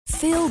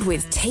Filled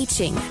with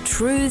teaching,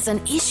 truths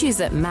and issues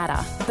that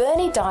matter.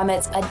 Bernie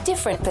Diamond's A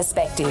Different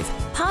Perspective.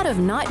 Part of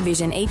Night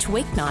Vision each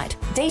weeknight.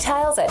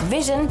 Details at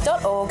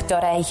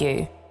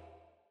vision.org.au.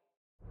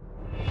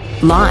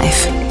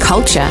 Life,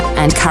 culture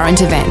and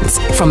current events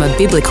from a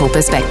biblical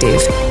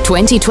perspective.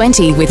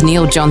 2020 with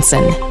Neil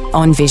Johnson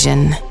on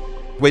Vision.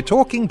 We're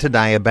talking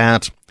today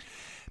about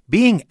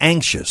being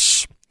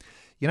anxious.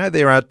 You know,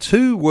 there are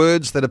two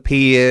words that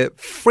appear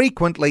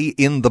frequently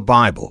in the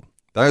Bible.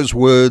 Those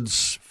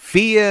words,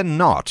 fear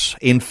not.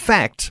 In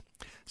fact,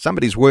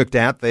 somebody's worked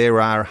out there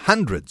are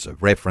hundreds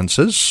of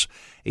references,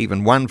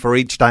 even one for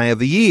each day of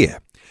the year.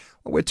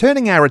 Well, we're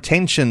turning our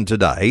attention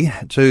today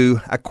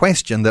to a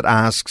question that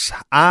asks,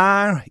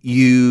 are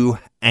you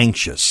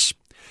anxious?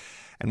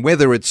 And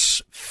whether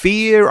it's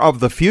fear of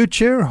the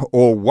future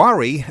or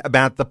worry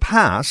about the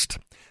past,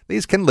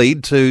 these can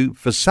lead to,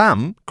 for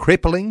some,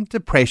 crippling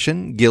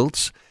depression,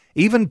 guilt,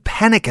 even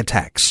panic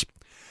attacks.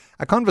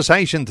 A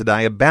conversation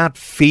today about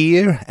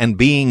fear and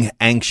being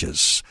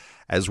anxious,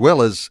 as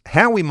well as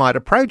how we might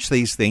approach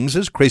these things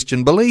as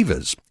Christian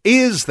believers.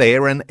 Is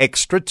there an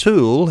extra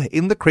tool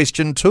in the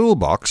Christian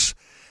toolbox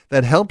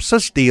that helps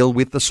us deal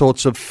with the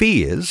sorts of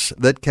fears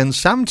that can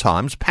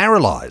sometimes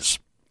paralyse?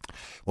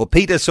 Well,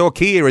 Peta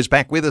Soorkia is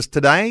back with us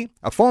today,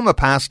 a former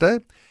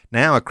pastor,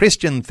 now a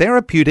Christian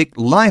therapeutic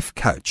life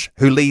coach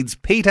who leads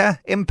Peta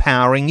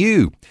Empowering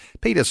You.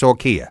 Peta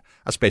Soorkia,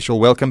 a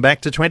special welcome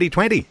back to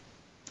 2020.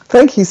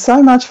 Thank you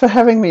so much for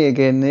having me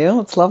again, Neil.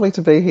 It's lovely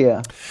to be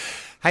here.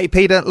 Hey,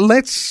 Peta,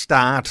 let's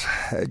start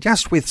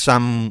just with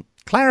some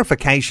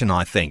clarification,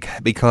 I think,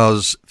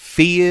 because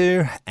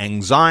fear,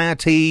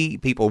 anxiety,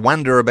 people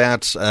wonder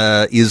about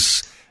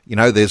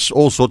there's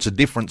all sorts of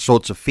different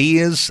sorts of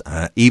fears,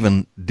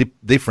 even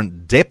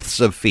different depths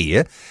of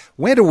fear.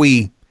 Where do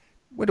we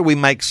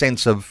make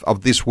sense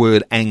of this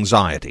word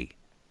anxiety?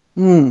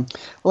 Well,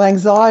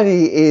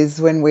 anxiety is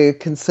when we're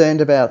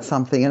concerned about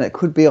something, and it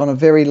could be on a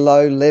very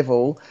low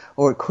level,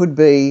 or it could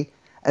be,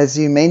 as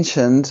you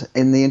mentioned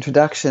in the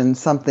introduction,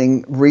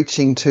 something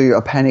reaching to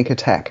a panic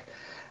attack.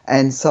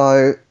 And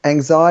so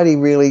anxiety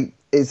really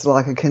is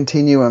like a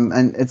continuum,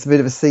 and it's a bit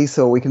of a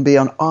seesaw. We can be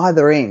on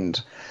either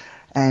end.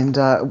 And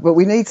but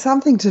we need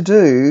something to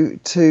do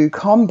to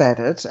combat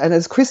it. And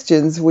as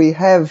Christians, we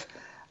have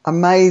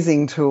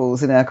amazing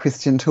tools in our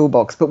Christian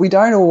toolbox, but we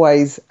don't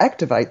always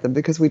activate them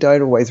because we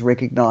don't always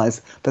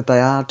recognise that they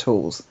are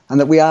tools and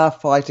that we are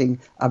fighting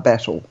a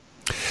battle.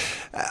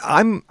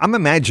 I'm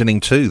imagining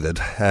too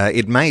that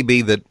it may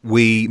be that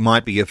we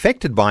might be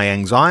affected by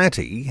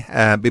anxiety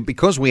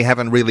because we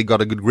haven't really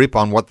got a good grip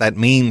on what that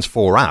means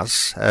for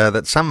us,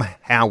 that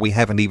somehow we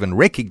haven't even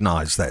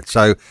recognised that.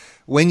 So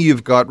when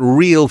you've got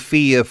real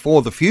fear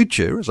for the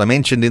future, as I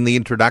mentioned in the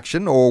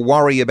introduction, or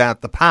worry about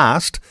the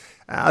past,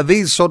 are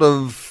these sort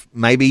of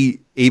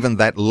maybe even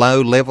that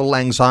low-level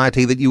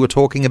anxiety that you were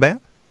talking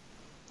about?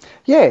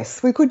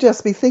 Yes, we could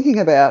just be thinking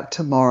about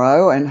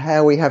tomorrow and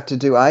how we have to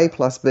do A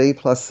plus B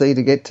plus C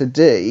to get to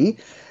D,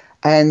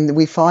 and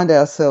we find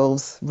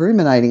ourselves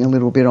ruminating a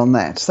little bit on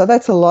that. So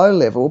that's a low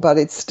level, but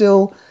it's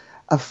still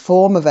a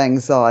form of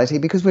anxiety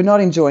because we're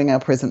not enjoying our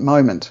present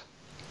moment.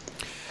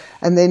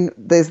 And then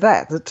there's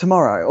that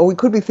tomorrow. Or we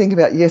could be thinking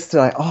about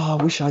yesterday, I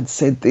wish I'd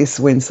said this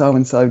when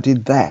so-and-so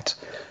did that.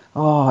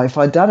 If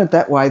I'd done it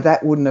that way,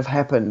 that wouldn't have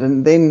happened,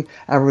 and then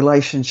our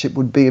relationship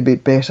would be a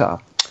bit better.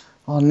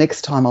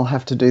 Next time I'll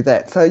have to do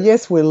that. So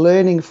yes, we're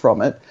learning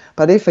from it,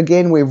 but if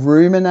again we're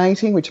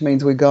ruminating, which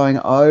means we're going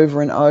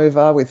over and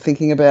over, we're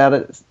thinking about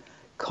it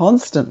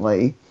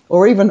constantly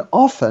or even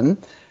often,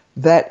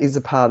 that is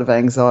a part of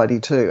anxiety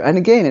too. And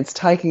again, it's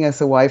taking us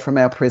away from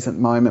our present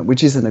moment,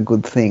 which isn't a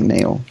good thing,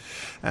 Neil.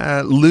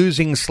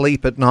 Losing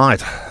sleep at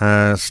night,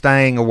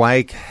 staying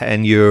awake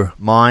and your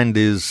mind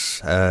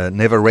is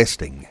never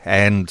resting,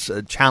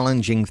 and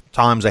challenging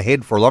times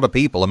ahead for a lot of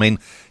people. I mean,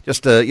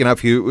 just,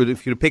 if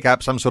you pick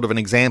up some sort of an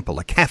example,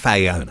 a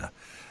cafe owner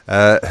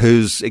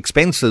whose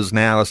expenses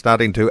now are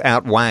starting to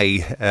outweigh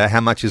how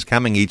much is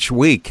coming each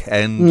week,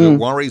 and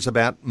worries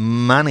about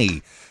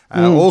money.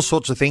 All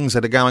sorts of things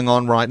that are going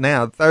on right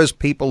now. Those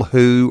people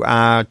who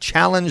are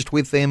challenged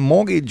with their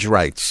mortgage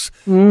rates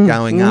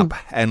going up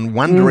and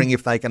wondering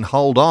if they can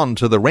hold on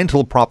to the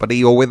rental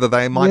property or whether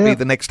they might be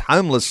the next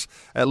homeless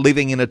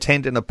living in a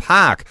tent in a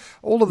park.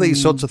 All of these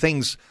sorts of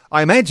things.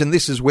 I imagine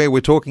this is where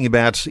we're talking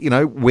about,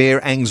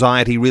 where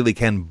anxiety really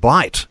can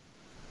bite.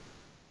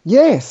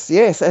 Yes,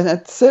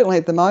 and certainly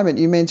at the moment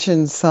you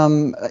mentioned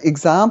some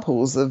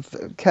examples of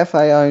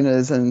cafe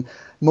owners and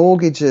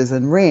mortgages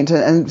and rent,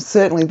 and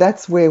certainly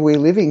that's where we're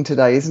living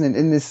today, isn't it,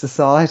 in this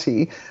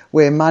society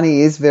where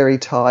money is very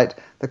tight,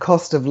 the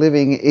cost of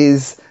living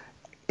is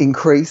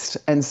increased,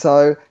 and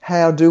so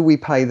how do we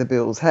pay the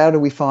bills? How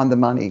do we find the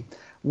money?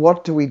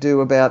 What do we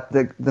do about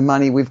the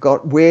money we've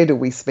got? Where do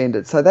we spend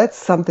it? So that's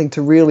something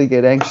to really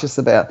get anxious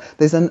about.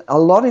 There's a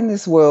lot in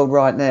this world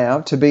right now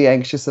to be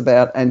anxious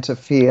about and to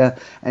fear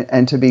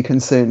and to be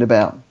concerned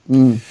about.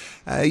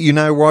 You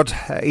know what?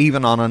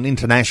 Even on an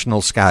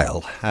international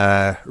scale,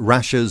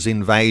 Russia's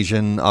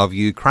invasion of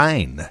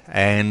Ukraine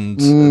and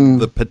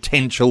the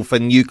potential for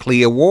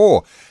nuclear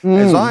war.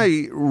 As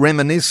I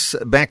reminisce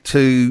back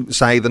to,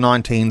 say, the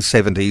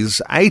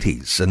 1970s,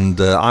 80s, and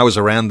I was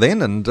around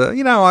then, and,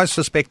 I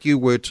suspect you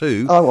were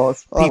too. I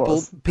was.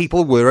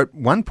 People were at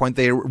one point,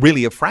 they're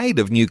really afraid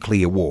of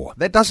nuclear war.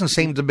 That doesn't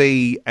seem to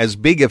be as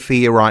big a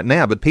fear right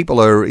now, but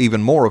people are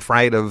even more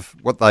afraid of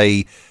what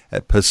they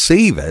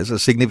perceive as a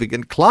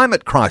significant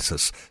climate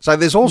crisis. So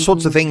there's all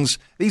sorts of things.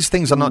 These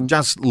things are not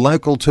just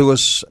local to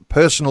us,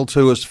 personal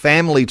to us,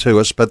 family to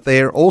us, but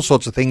they're all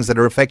sorts of things that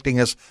are affecting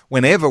us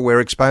whenever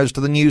we're exposed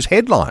to the news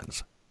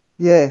headlines.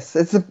 Yes,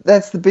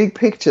 that's the big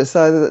picture.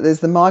 So there's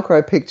the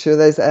micro picture,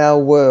 there's our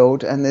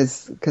world, and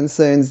there's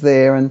concerns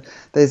there, and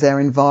there's our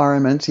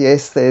environment.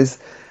 Yes, there's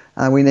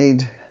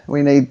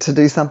we need to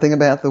do something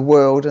about the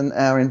world and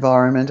our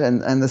environment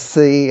and the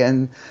sea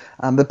and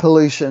the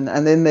pollution.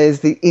 And then there's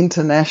the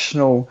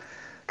international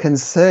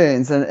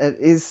concerns, and it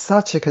is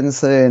such a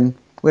concern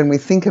when we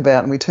think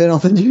about and we turn on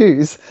the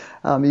news,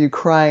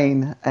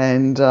 Ukraine.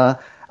 And I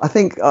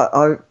think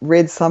I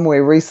read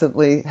somewhere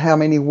recently how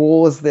many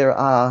wars there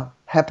are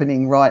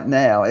happening right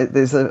now.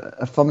 There's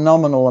a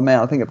phenomenal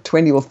amount. I think of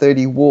 20 or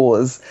 30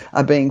 wars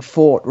are being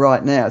fought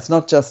right now. It's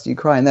not just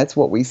Ukraine, that's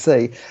what we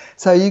see.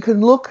 So you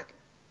can look.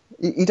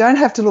 You don't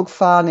have to look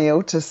far,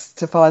 Neil, to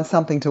find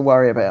something to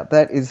worry about.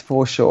 That is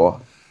for sure.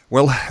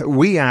 Well,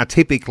 we are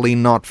typically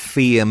not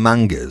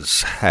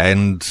fear-mongers,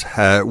 and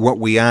what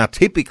we are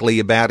typically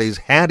about is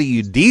how do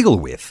you deal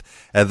with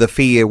the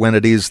fear when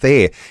it is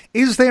there.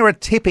 Is there a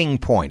tipping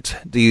point,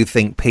 do you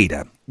think,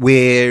 Peter,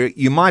 where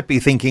you might be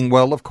thinking,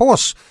 well, of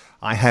course,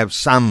 I have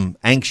some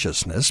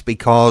anxiousness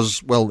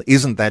because, well,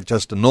 isn't that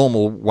just a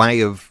normal way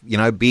of,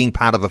 being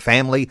part of a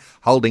family,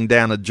 holding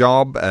down a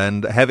job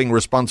and having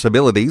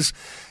responsibilities?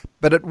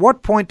 But at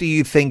what point do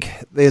you think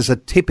there's a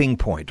tipping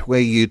point where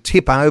you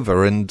tip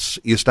over and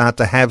you start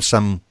to have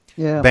some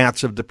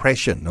bouts of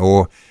depression,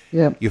 or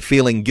you're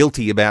feeling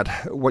guilty about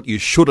what you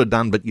should have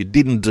done but you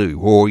didn't do,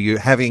 or you're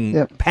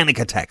having panic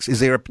attacks?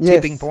 Is there a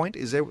tipping point?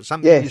 Is there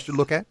something you should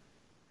look at?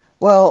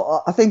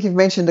 Well, I think you've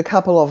mentioned a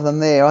couple of them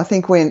there. I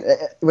think when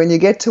you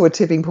get to a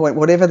tipping point,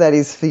 whatever that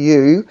is for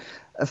you,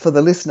 for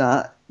the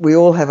listener, we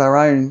all have our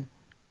own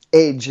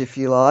edge, if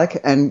you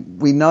like,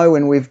 and we know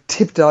when we've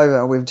tipped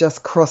over, we're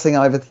just crossing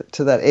over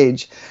to that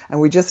edge,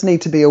 and we just need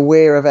to be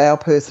aware of our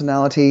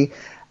personality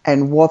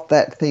and what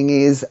that thing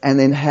is, and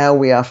then how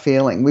we are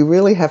feeling. We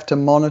really have to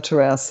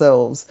monitor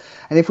ourselves.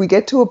 And if we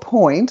get to a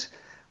point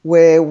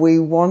where we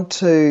want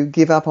to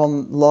give up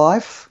on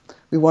life,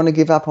 we want to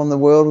give up on the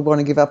world, we want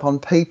to give up on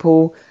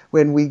people,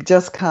 when we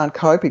just can't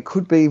cope, it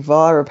could be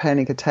via a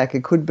panic attack,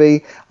 it could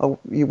be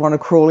you want to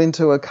crawl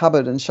into a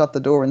cupboard and shut the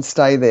door and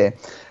stay there.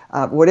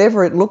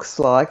 Whatever it looks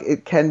like,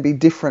 it can be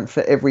different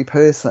for every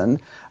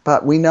person,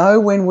 but we know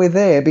when we're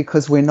there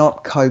because we're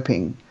not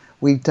coping.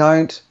 We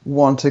don't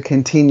want to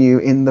continue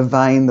in the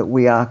vein that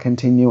we are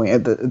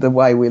continuing, the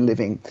way we're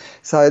living.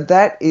 So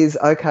that is,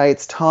 okay,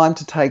 it's time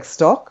to take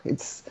stock.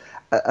 It's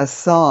a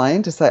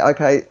sign to say,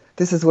 okay,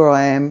 this is where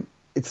I am.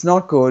 It's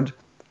not good.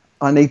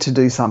 I need to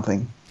do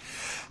something.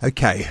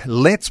 Okay,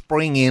 let's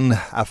bring in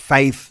a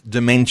faith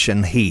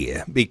dimension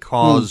here,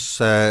 because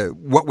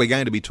what we're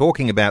going to be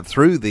talking about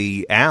through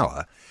the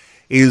hour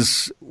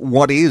is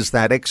what is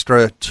that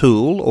extra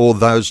tool, or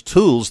those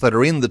tools that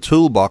are in the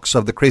toolbox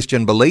of the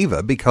Christian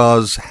believer,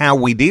 because how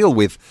we deal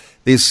with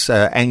this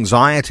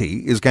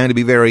anxiety is going to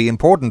be very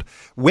important.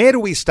 Where do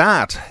we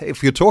start?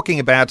 If you're talking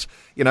about,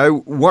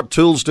 what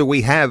tools do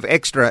we have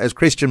extra as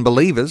Christian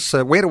believers,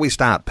 where do we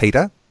start,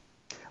 Peter?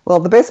 Well,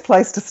 the best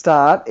place to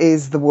start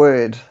is the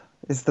Word,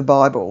 is the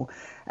Bible.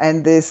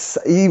 And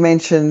you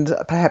mentioned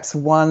perhaps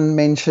one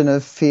mention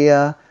of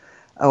fear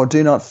or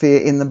do not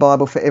fear in the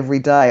Bible for every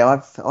day.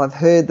 I've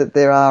heard that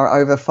there are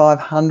over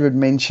 500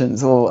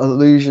 mentions or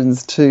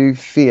allusions to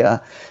fear.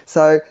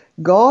 So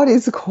God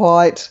is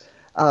quite,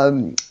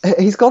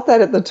 he's got that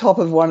at the top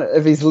of one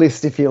of his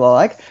list, if you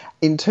like,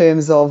 in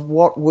terms of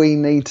what we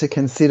need to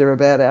consider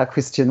about our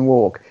Christian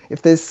walk.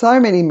 If there's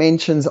so many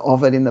mentions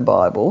of it in the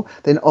Bible,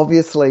 then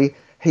obviously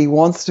he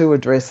wants to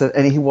address it,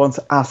 and he wants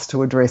us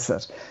to address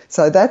it.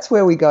 So that's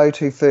where we go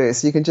to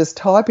first. You can just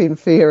type in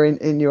fear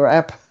in your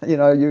app,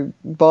 your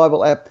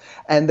Bible app,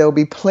 and there'll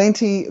be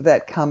plenty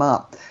that come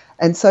up.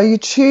 And so you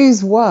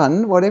choose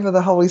one, whatever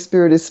the Holy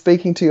Spirit is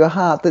speaking to your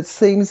heart, that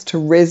seems to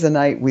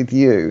resonate with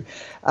you.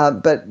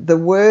 But the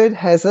Word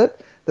has it.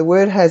 The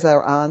Word has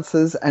our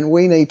answers, and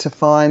we need to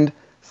find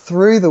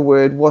through the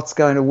Word what's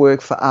going to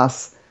work for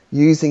us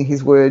using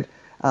his Word.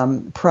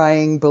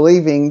 Praying,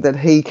 believing that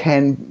he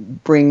can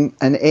bring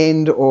an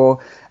end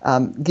or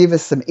give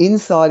us some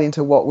insight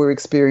into what we're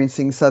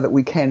experiencing so that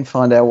we can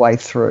find our way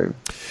through.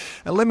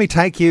 Now, let me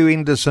take you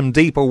into some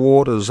deeper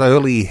waters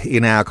early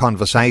in our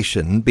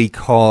conversation,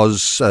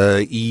 because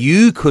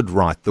you could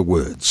write the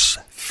words,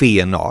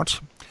 fear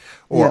not,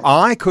 or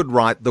I could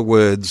write the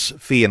words,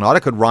 fear not. I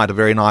could write a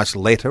very nice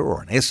letter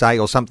or an essay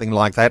or something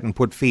like that and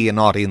put fear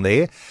not in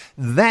there.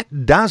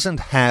 That doesn't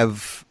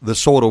have the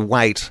sort of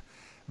weight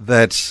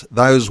that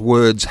those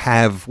words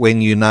have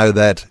when you know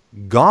that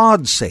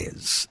God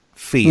says,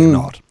 fear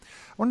not.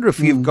 I wonder if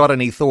you've got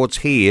any thoughts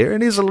here.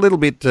 It is a little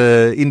bit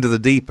into the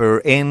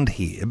deeper end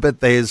here, but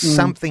there's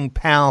something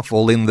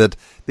powerful in that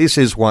this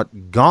is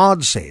what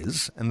God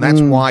says, and that's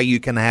why you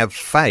can have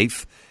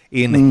faith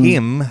in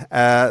Him,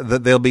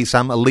 that there'll be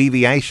some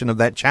alleviation of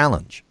that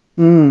challenge.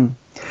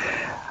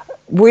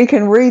 We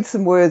can read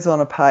some words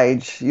on a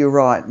page, you're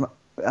right.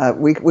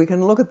 We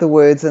can look at the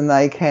words and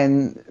they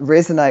can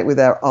resonate with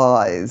our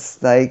eyes,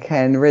 they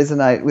can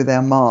resonate with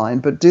our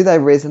mind, but do they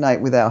resonate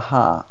with our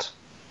heart?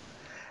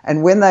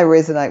 And when they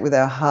resonate with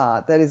our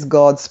heart, that is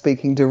God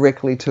speaking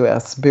directly to our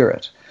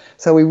spirit.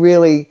 So we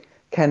really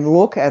can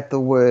look at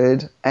the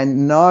word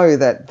and know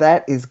that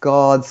that is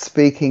God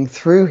speaking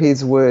through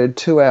His word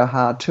to our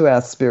heart, to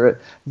our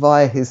spirit,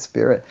 via His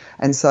spirit.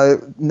 And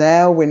so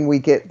now when we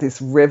get this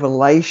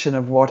revelation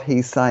of what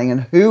He's saying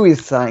and who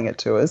is saying it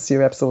to us,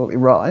 you're absolutely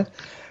right,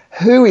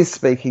 who is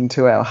speaking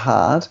to our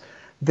heart,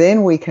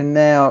 then we can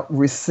now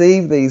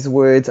receive these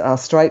words. They're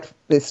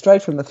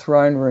straight from the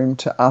throne room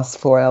to us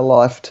for our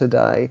life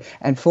today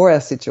and for our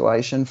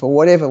situation, for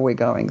whatever we're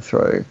going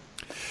through.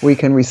 We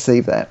can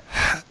receive that.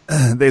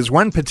 There's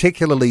one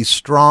particularly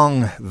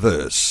strong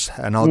verse,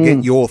 and I'll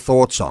get your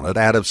thoughts on it,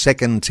 out of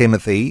 2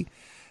 Timothy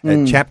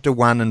chapter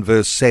 1 and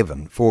verse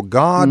 7. For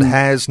God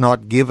has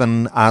not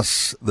given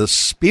us the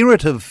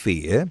spirit of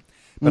fear,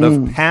 but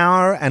of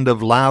power and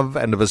of love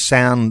and of a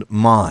sound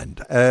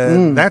mind.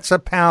 That's a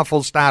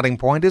powerful starting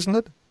point, isn't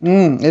it?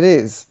 It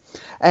is.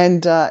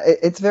 And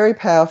it's very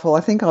powerful. I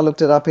think I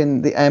looked it up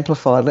in the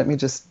Amplified. Let me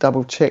just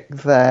double check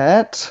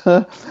that.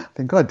 I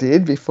think I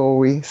did before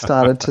we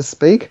started to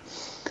speak.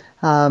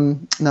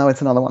 No,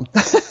 it's another one.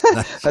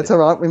 That's all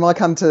right. We might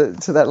come to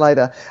that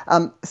later.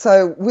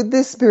 So with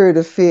this spirit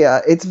of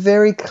fear, it's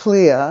very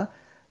clear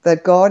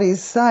that God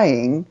is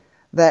saying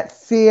that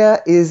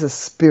fear is a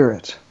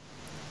spirit.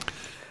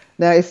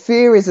 Now, if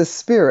fear is a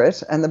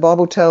spirit, and the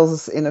Bible tells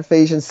us in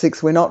Ephesians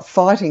 6, we're not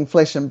fighting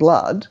flesh and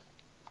blood,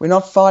 we're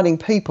not fighting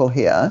people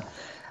here,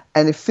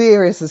 and if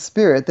fear is a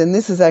spirit, then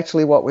this is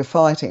actually what we're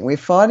fighting. We're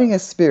fighting a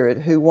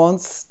spirit who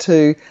wants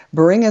to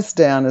bring us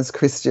down as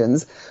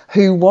Christians,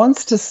 who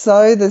wants to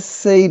sow the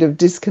seed of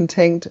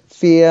discontent,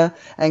 fear,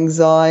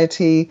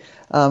 anxiety,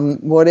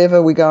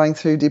 whatever we're going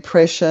through,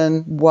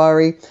 depression,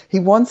 worry. He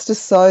wants to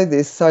sow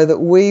this so that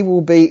we will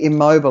be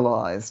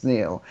immobilized,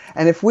 Neil.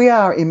 And if we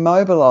are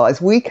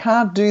immobilized, we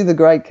can't do the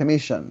Great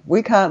Commission.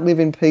 We can't live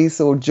in peace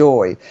or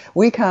joy.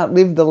 We can't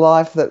live the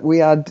life that we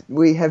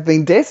have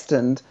been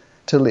destined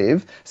to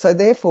live. So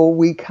therefore,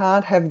 we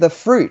can't have the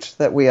fruit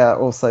that we are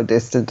also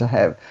destined to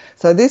have.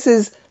 So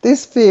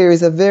this fear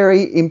is a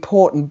very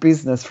important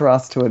business for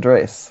us to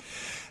address.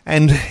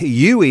 And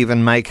you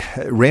even make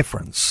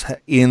reference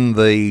in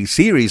the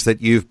series that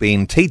you've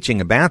been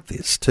teaching about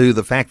this to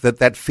the fact that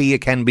that fear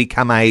can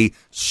become a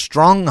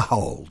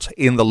stronghold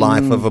in the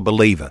life of a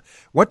believer.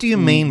 What do you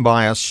mean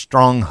by a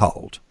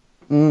stronghold?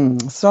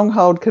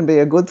 Stronghold can be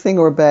a good thing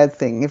or a bad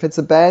thing. If it's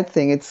a bad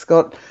thing, it's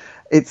got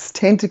its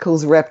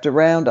tentacles wrapped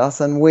around us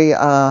and we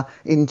are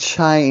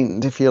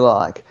enchained, if you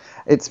like.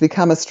 It's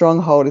become a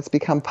stronghold. It's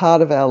become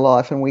part of our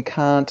life and we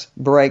can't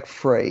break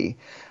free.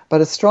 But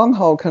a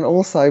stronghold can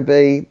also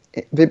be,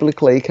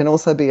 biblically, can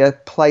also be a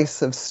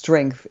place of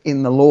strength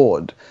in the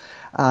Lord.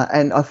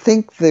 And I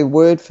think the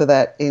word for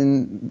that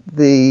in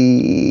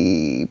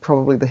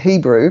probably the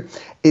Hebrew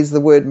is the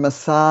word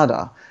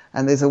Masada.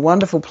 And there's a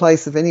wonderful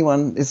place, if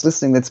anyone is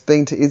listening that's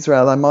been to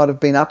Israel, they might have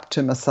been up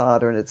to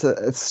Masada, and it's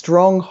a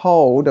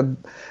stronghold,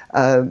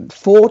 a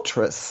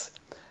fortress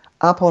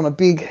up on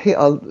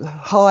a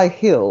high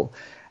hill.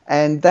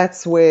 And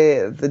that's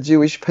where the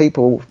Jewish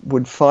people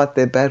would fight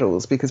their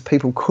battles because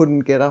people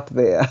couldn't get up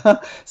there.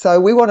 So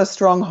we want a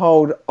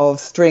stronghold of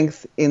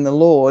strength in the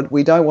Lord.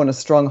 We don't want a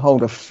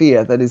stronghold of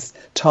fear that is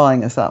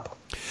tying us up.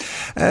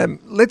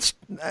 Let's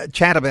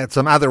chat about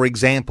some other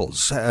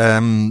examples.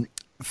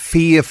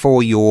 Fear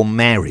for your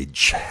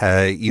marriage.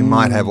 You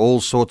might have all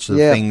sorts of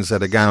things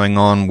that are going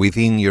on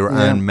within your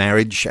own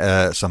marriage.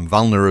 Some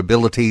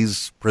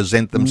vulnerabilities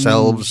present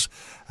themselves.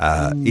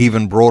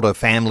 Even broader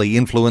family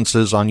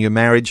influences on your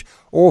marriage,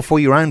 or for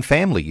your own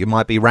family. You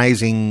might be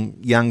raising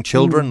young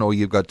children or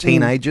you've got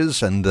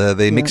teenagers and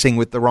they're mixing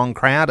with the wrong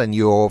crowd and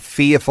you're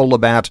fearful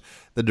about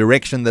the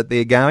direction that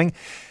they're going.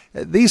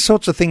 These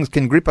sorts of things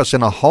can grip us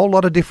in a whole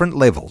lot of different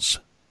levels.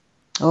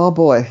 Oh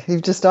boy,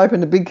 you've just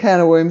opened a big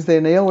can of worms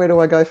there, Neil. Where do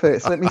I go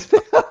first? Let me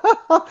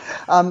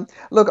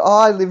look,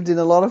 I lived in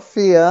a lot of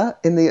fear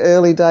in the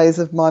early days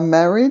of my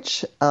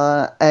marriage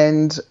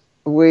and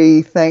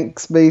we,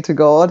 thanks be to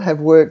God, have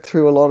worked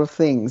through a lot of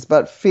things.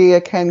 But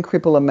fear can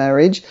cripple a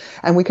marriage,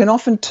 and we can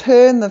often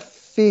turn the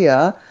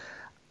fear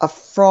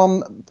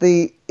from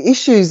the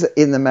issues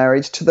in the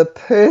marriage to the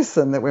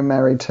person that we're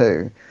married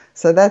to.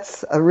 So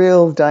that's a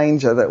real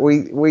danger, that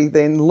we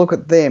then look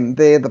at them.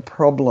 They're the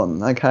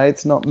problem, okay?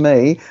 It's not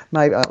me.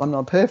 Maybe I'm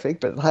not perfect,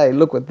 but hey,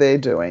 look what they're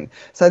doing.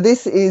 So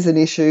this is an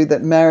issue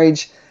that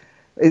marriage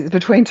is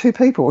between two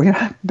people,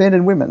 men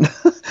and women.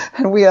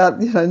 And we are,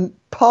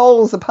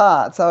 poles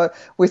apart. So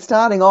we're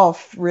starting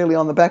off really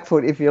on the back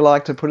foot, if you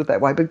like to put it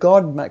that way. But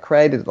God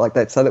created it like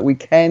that so that we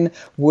can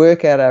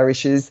work out our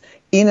issues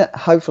in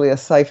hopefully a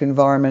safe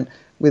environment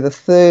with a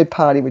third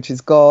party, which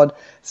is God,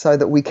 so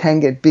that we can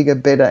get bigger,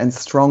 better and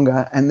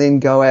stronger and then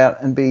go out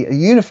and be a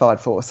unified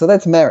force. So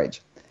that's marriage.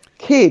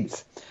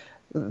 Kids.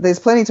 There's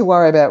plenty to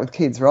worry about with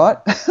kids, right?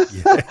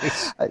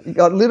 Yes. You've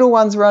got little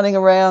ones running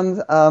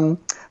around.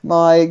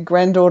 My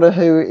granddaughter,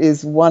 who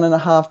is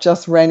 1.5,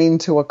 just ran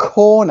into a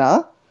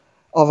corner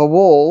of a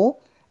wall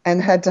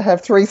and had to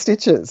have 3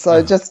 stitches.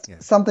 So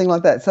something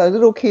like that. So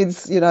little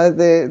kids,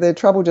 they're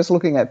trouble just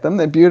looking at them.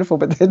 They're beautiful,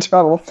 but they're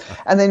trouble.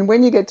 And then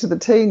when you get to the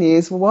teen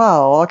years,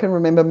 wow, I can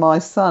remember my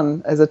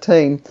son as a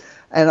teen,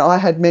 and I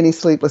had many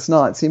sleepless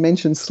nights. You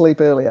mentioned sleep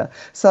earlier.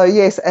 So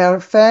yes, our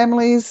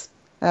families,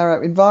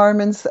 our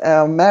environments,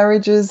 our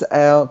marriages,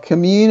 our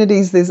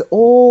communities, there's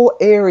all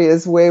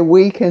areas where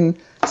we can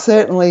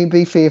certainly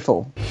be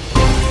fearful.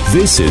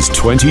 This is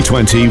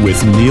 2020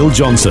 with Neil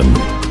Johnson,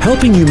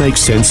 helping you make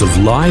sense of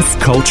life,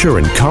 culture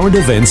and current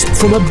events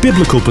from a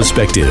biblical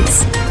perspective.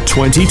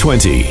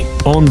 2020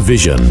 on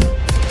Vision.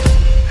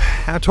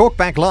 Our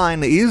talkback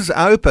line is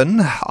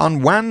open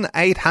on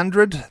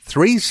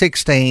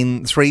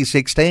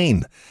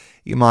 1-800-316-316.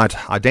 You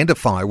might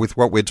identify with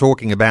what we're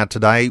talking about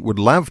today. Would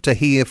love to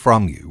hear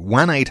from you.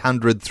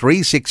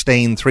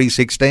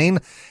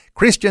 1-800-316-316.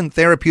 Christian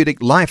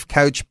Therapeutic Life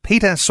Coach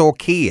Peta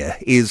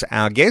Soorkia is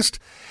our guest.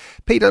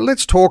 Peter,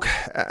 let's talk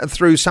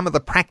through some of the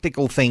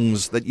practical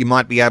things that you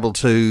might be able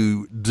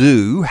to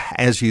do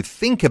as you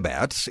think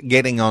about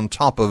getting on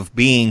top of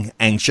being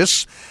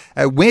anxious.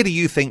 Where do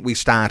you think we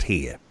start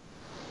here?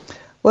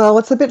 Well,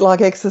 it's a bit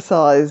like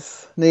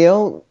exercise,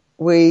 Neil.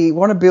 We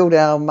want to build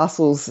our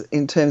muscles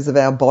in terms of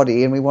our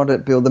body, and we want to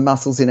build the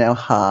muscles in our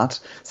heart.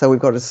 So we've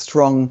got a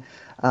strong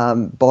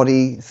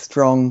body,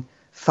 strong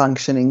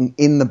functioning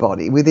in the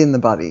body, within the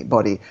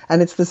body.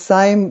 And it's the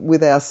same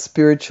with our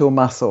spiritual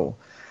muscle.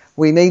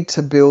 We need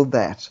to build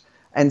that.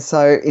 And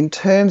so in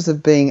terms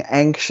of being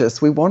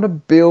anxious, we want to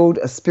build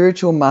a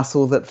spiritual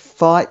muscle that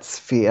fights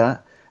fear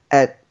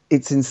at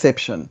its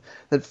inception,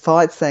 that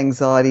fights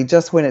anxiety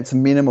just when it's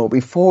minimal,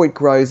 before it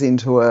grows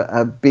into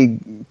a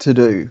big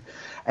to-do.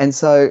 And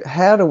so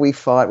how do we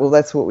fight? Well,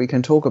 that's what we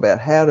can talk about,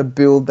 how to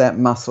build that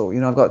muscle.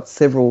 I've got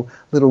several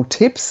little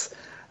tips.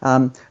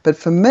 But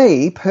for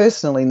me,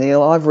 personally,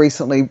 Neil, I've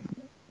recently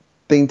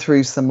been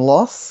through some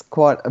loss,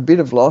 quite a bit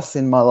of loss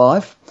in my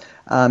life,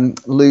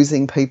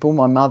 losing people,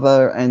 my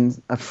mother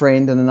and a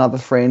friend and another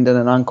friend and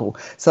an uncle.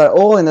 So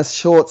all in a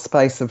short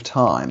space of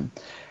time.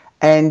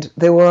 And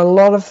there were a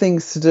lot of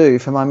things to do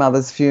for my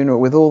mother's funeral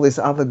with all this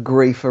other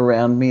grief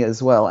around me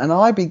as well. And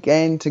I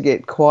began to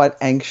get quite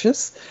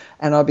anxious,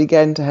 and I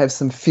began to have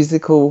some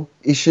physical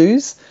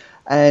issues,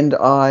 and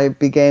I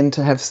began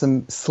to have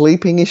some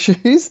sleeping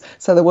issues.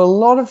 So there were a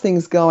lot of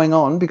things going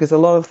on because a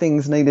lot of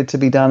things needed to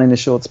be done in a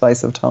short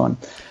space of time.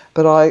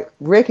 But I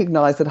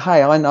recognised that,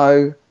 hey, I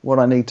know what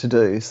I need to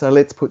do, so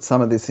let's put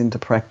some of this into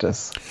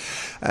practice.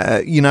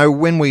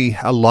 When we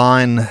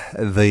align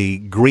the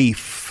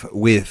grief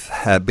with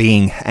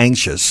being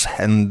anxious,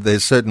 and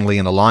there's certainly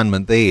an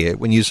alignment there,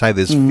 when you say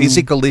there's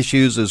physical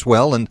issues as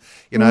well, and,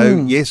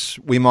 yes,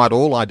 we might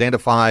all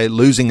identify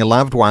losing a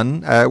loved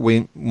one,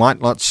 we might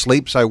not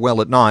sleep so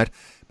well at night,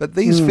 but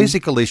these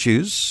physical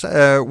issues,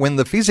 when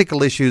the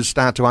physical issues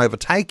start to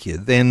overtake you,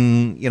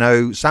 then,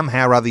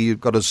 somehow or other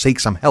you've got to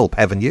seek some help,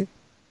 haven't you?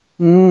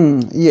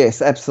 Yes,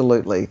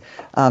 absolutely.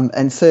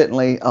 And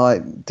certainly I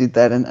did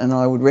that, and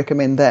I would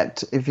recommend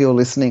that if you're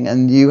listening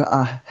and you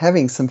are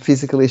having some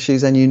physical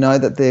issues and you know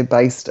that they're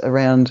based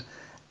around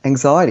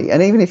anxiety.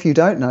 And even if you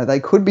don't know, they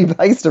could be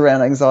based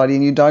around anxiety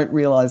and you don't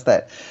realise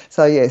that.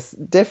 So yes,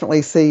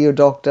 definitely see your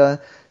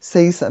doctor,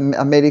 see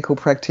a medical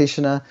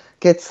practitioner,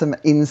 get some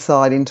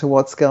insight into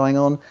what's going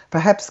on,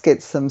 perhaps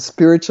get some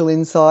spiritual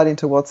insight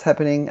into what's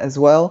happening as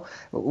well.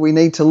 We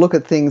need to look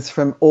at things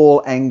from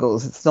all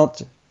angles. It's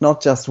not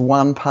just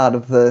one part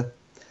of the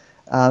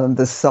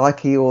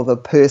psyche or the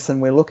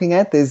person we're looking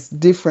at. There's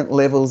different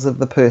levels of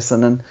the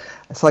person, and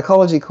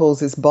psychology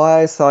calls this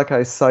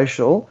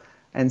biopsychosocial,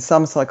 and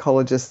some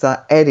psychologists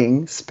are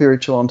adding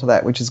spiritual onto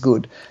that, which is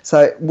good.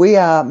 So we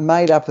are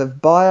made up of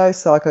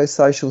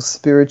biopsychosocial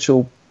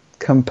spiritual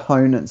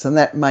components, and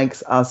that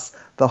makes us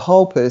the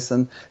whole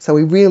person. So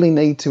we really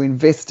need to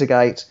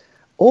investigate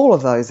all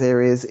of those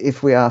areas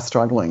if we are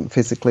struggling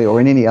physically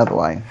or in any other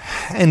way.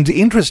 And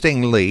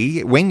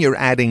interestingly, when you're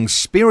adding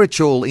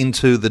spiritual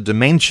into the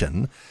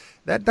dimension,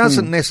 that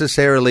doesn't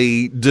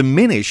necessarily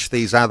diminish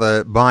these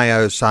other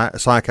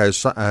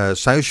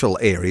biopsychosocial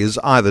areas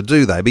either,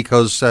 do they?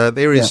 Because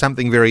there is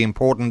something very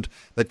important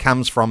that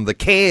comes from the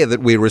care that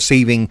we're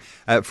receiving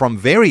from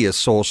various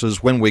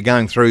sources when we're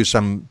going through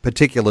some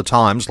particular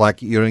times,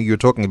 like you're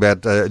talking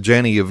about a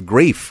journey of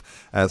grief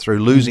through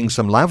losing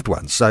some loved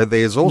ones. So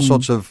there's all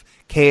sorts of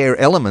care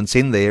elements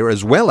in there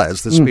as well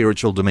as the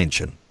spiritual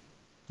dimension.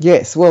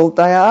 Yes, well,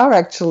 they are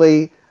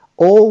actually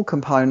all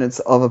components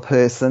of a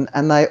person,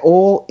 and they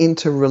all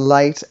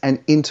interrelate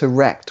and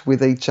interact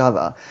with each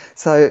other.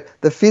 So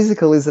the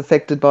physical is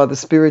affected by the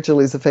spiritual,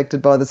 is affected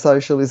by the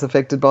social, is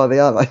affected by the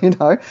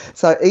other,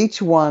 So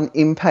each one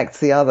impacts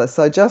the other.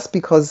 So just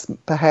because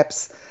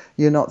perhaps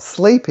you're not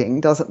sleeping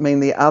doesn't mean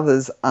the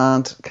others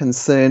aren't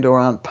concerned or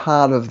aren't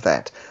part of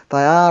that.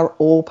 They are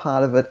all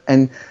part of it,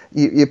 and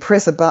you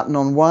press a button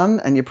on one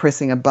and you're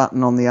pressing a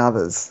button on the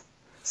others.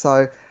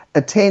 So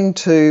attend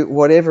to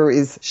whatever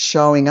is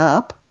showing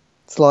up.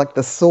 It's like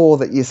the saw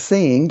that you're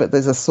seeing, but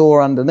there's a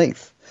saw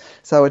underneath.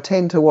 So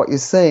attend to what you're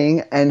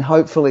seeing, and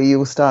hopefully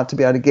you'll start to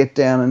be able to get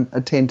down and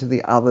attend to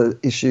the other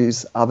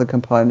issues, other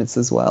components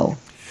as well.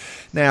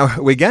 Now,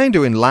 we're going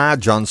to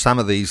enlarge on some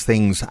of these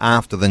things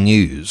after the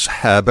news,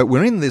 but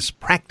we're in this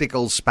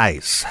practical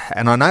space.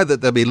 And I know that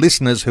there'll be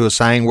listeners who are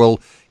saying, well,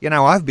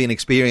 I've been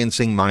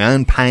experiencing my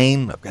own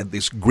pain. I've had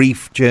this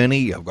grief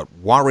journey. I've got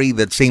worry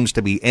that seems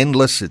to be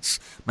endless. It's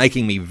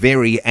making me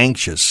very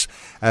anxious.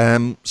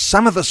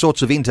 Some of the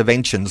sorts of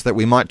interventions that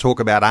we might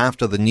talk about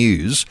after the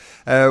news,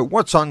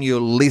 what's on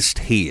your list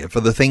here for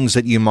the things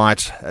that you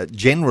might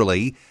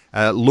generally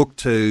look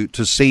to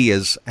see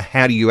as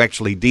how do you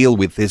actually deal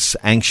with this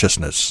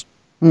anxiousness?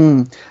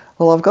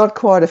 Well, I've got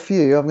quite a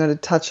few. I'm going to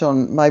touch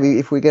on, maybe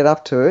if we get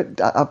up to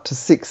it, up to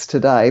 6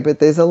 today, but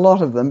there's a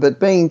lot of them. But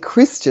being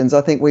Christians,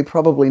 I think we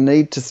probably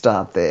need to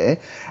start there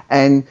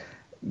and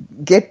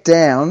get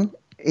down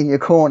in your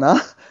corner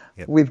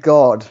with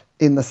God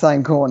in the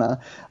same corner.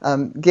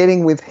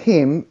 Getting with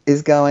him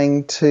is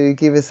going to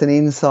give us an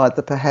insight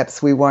that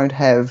perhaps we won't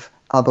have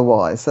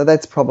otherwise. So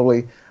that's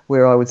probably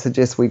where I would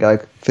suggest we go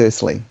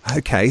firstly.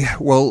 Okay,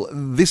 well,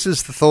 this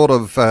is the thought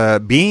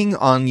of being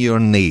on your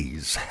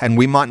knees, and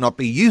we might not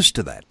be used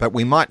to that, but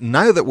we might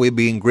know that we're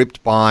being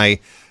gripped by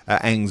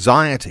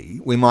anxiety.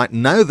 We might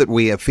know that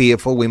we are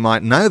fearful. We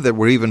might know that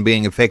we're even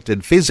being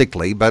affected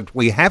physically, but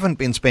we haven't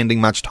been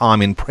spending much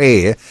time in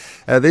prayer.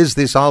 There's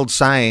this old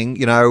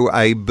saying,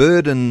 a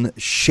burden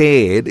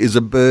shared is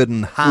a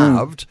burden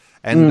halved.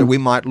 And we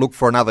might look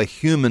for another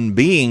human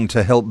being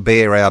to help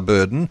bear our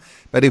burden.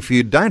 But if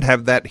you don't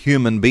have that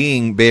human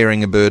being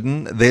bearing a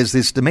burden, there's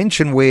this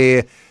dimension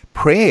where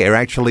prayer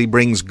actually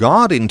brings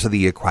God into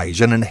the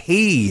equation, and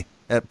he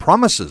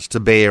promises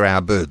to bear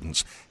our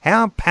burdens.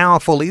 How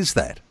powerful is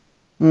that?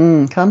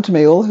 Come to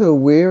me, all who are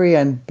weary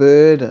and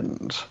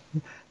burdened.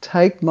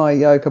 Take my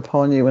yoke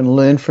upon you and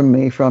learn from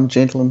me, for I'm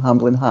gentle and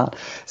humble in heart.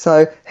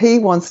 So he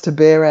wants to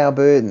bear our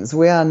burdens.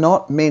 We are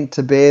not meant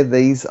to bear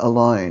these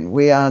alone.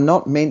 We are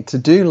not meant to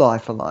do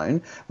life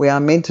alone. We are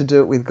meant to do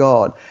it with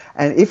God.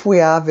 And if we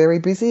are very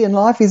busy, and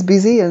life is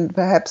busy, and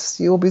perhaps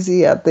you're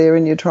busy out there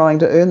and you're trying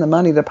to earn the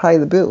money to pay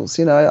the bills,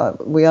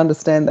 we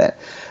understand that.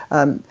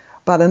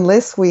 But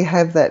unless we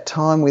have that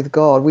time with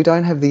God, we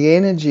don't have the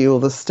energy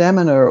or the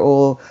stamina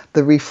or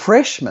the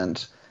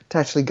refreshment to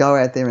actually go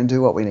out there and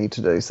do what we need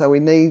to do. So we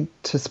need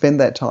to spend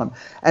that time.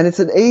 And it's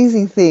an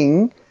easy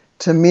thing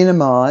to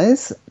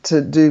minimise,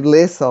 to do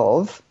less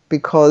of,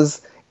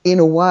 because in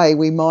a way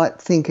we might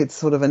think it's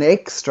sort of an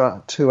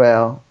extra to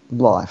our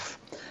life.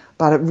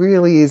 But it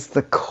really is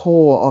the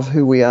core of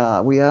who we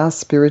are. We are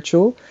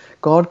spiritual.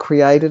 God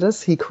created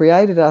us. He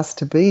created us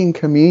to be in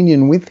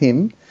communion with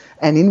him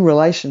and in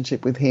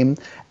relationship with him.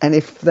 And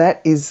if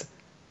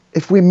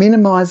we're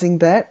minimising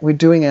that, we're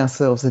doing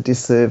ourselves a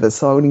disservice.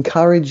 So I would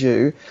encourage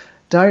you,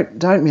 don't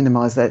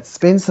minimise that.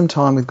 Spend some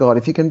time with God.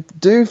 If you can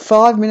do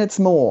 5 minutes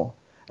more,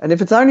 and if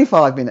it's only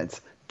 5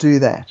 minutes, do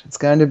that. It's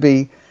going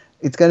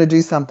to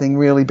do something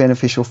really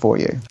beneficial for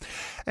you.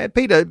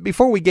 Peter,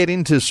 before we get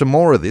into some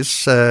more of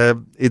this,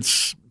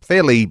 it's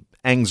fairly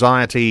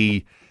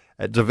anxiety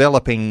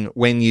developing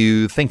when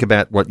you think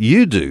about what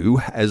you do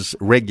as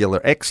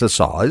regular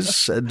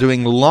exercise,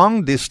 doing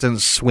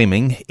long-distance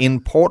swimming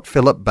in Port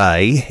Phillip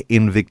Bay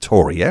in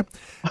Victoria.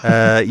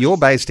 You're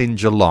based in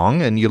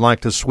Geelong, and you like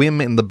to swim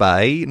in the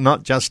bay,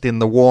 not just in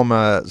the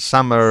warmer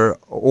summer,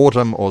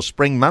 autumn or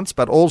spring months,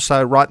 but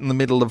also right in the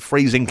middle of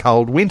freezing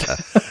cold winter.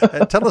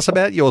 Tell us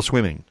about your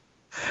swimming.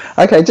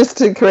 Okay, just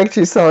to correct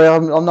you, sorry,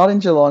 I'm not in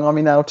Geelong. I'm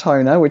in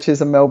Altona, which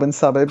is a Melbourne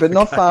suburb, but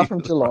not far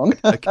from Geelong.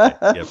 Okay,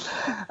 yep.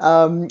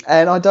 And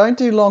I don't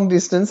do long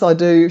distance. I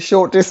do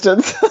short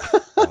distance.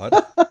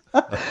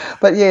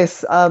 But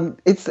yes,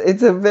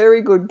 it's a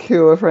very good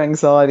cure for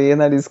anxiety,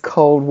 and that is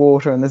cold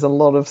water. And there's a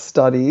lot of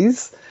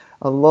studies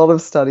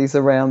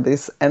around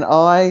this. And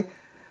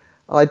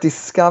I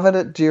discovered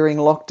it during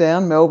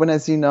lockdown. Melbourne,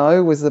 as you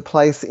know, was the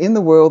place in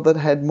the world that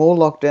had more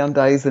lockdown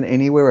days than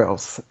anywhere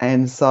else.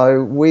 And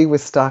so we were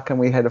stuck, and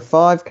we had a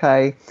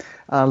 5K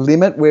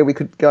limit where we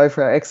could go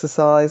for our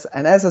exercise.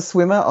 And as a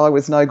swimmer, I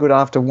was no good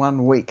after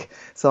 1 week.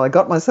 So I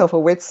got myself a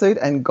wetsuit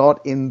and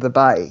got in the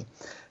bay.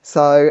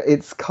 So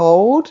it's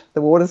cold.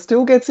 The water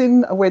still gets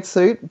in a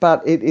wetsuit,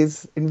 but it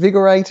is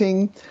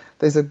invigorating.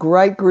 There's a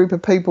great group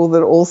of people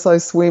that also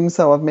swim,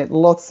 so I've met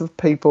lots of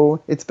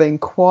people. It's been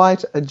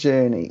quite a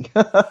journey.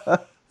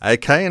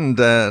 Okay, and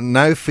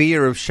no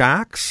fear of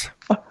sharks?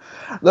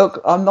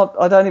 Look,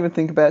 I don't even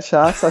think about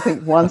sharks. I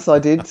think once I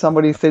did,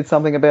 somebody said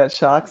something about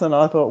sharks and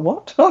I thought,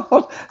 what?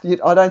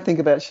 I don't think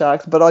about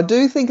sharks, but I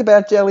do think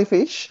about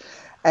jellyfish.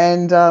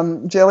 And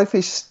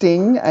jellyfish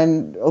sting,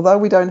 and although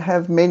we don't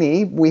have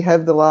many, we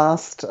have the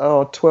last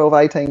 12,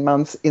 18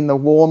 months in the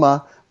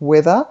warmer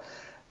weather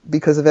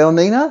because of El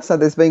Nino. So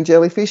there's been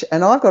jellyfish,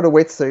 and I've got a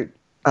wetsuit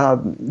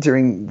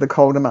during the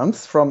colder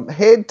months from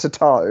head to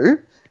toe,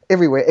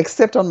 everywhere,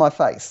 except on my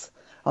face.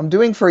 I'm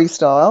doing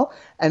freestyle,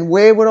 and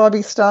where would I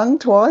be stung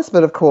twice?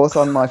 But of course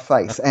on my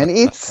face, and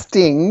it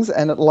stings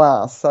and it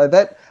lasts. So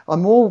that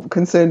I'm more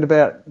concerned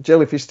about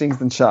jellyfish stings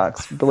than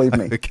sharks, believe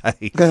me. Okay.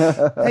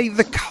 Hey,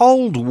 the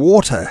cold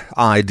water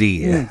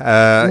idea,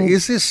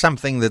 is this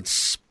something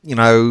that's,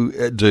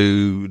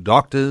 do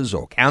doctors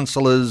or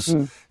counsellors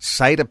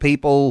say to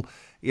people,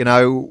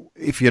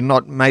 if you're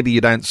not, maybe you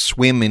don't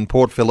swim in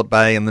Port Phillip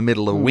Bay in the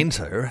middle of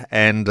winter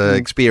and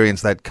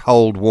experience that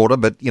cold water,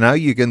 but,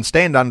 you can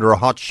stand under a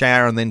hot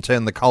shower and then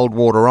turn the cold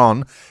water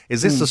on.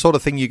 Is this the sort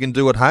of thing you can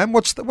do at home?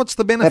 What's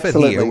the benefit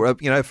here,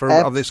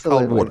 of this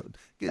cold water?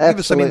 Give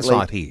us some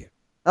insight here.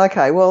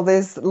 Okay, well,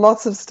 there's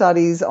lots of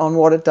studies on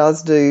what it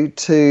does do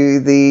to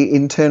the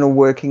internal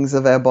workings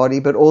of our body,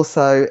 but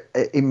also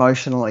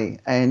emotionally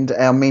and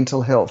our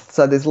mental health.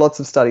 So there's lots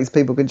of studies.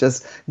 People can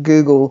just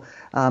Google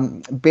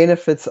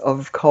benefits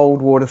of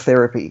cold water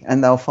therapy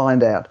and they'll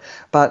find out.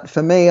 But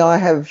for me,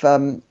 I've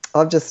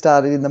just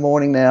started in the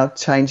morning now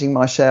changing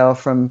my shower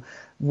from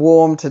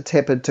warm to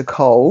tepid to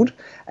cold.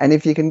 And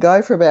if you can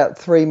go for about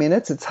 3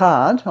 minutes, it's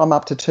hard. I'm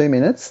up to 2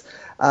 minutes.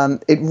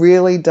 It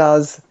really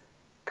does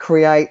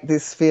create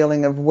this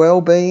feeling of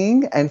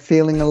well-being and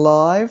feeling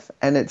alive,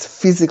 and it's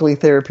physically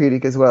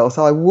therapeutic as well.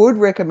 So I would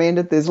recommend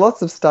it. There's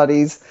lots of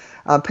studies.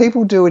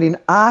 People do it in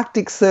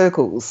Arctic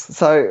circles.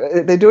 So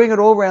they're doing it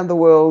all around the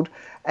world,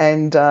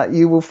 and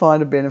you will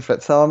find a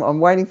benefit. So I'm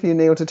waiting for you,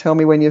 Neil, to tell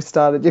me when you've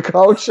started your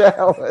cold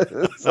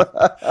showers.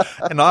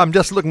 And I'm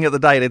just looking at the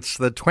date. It's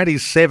the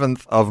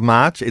 27th of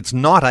March. It's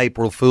not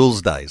April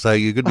Fool's Day. So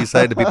you could be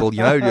saying to people,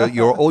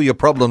 all your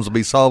problems will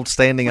be solved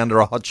standing under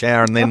a hot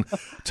shower and then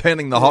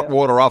turning the hot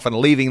water off and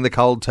leaving the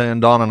cold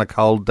turned on a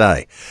cold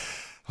day.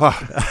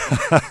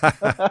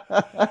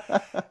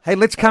 Hey,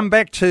 let's come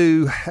back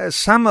to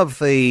some of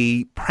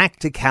the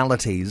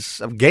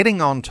practicalities of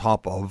getting on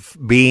top of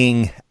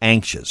being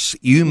anxious.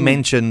 You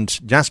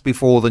mentioned just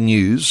before the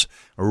news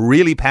a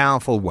really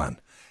powerful one,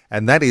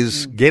 and that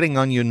is getting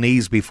on your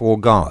knees before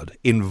God,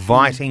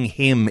 inviting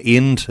Him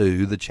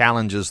into the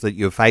challenges that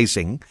you're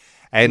facing.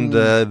 And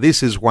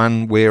this is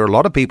one where a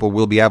lot of people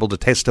will be able to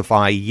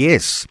testify,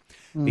 yes,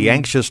 the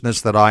anxiousness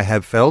that I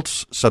have felt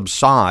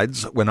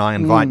subsides when I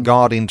invite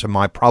God into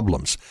my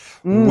problems.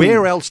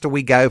 Where else do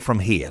we go from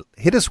here?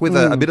 Hit us with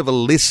a bit of a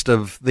list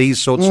of these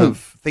sorts of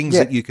things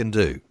that you can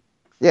do.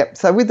 Yep.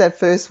 So with that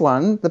first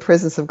one, the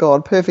presence of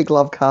God, perfect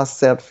love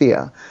casts out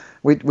fear.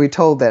 We're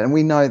told that and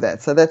we know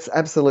that. So that's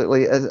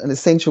absolutely an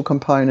essential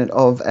component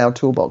of our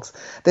toolbox.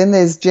 Then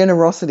there's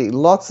generosity.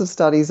 Lots of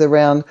studies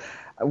around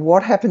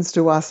what happens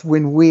to us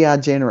when we are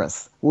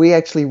generous. We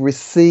actually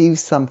receive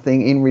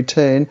something in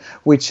return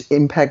which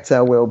impacts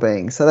our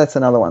well-being. So that's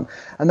another one.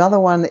 Another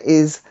one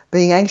is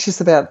being anxious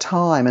about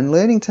time and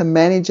learning to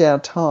manage our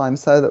time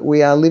so that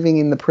we are living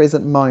in the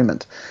present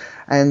moment.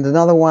 And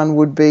another one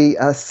would be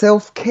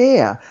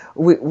self-care.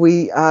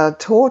 We are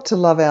taught to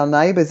love our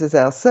neighbours as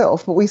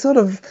ourselves, but we sort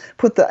of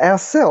put the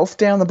ourself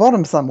down the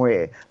bottom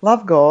somewhere.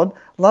 Love God,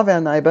 love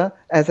our neighbour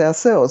as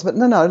ourselves. But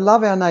no,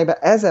 love our neighbour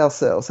as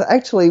ourselves. So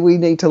actually we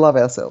need to love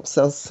ourselves.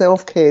 So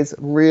self-care is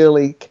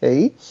really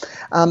key.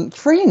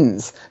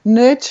 Friends,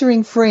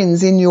 nurturing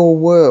friends in your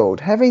world,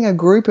 having a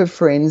group of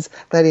friends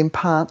that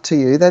impart to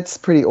you, that's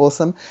pretty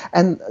awesome.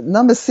 And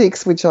number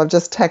 6, which I've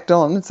just tacked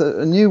on, it's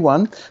a new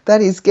one,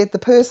 that is get the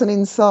person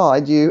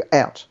inside you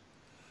out.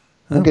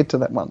 We'll get to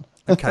that one.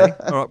 Okay,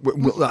 all right.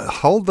 We'll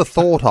hold the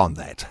thought on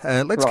that.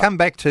 Let's come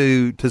back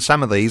to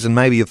some of these and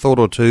maybe a thought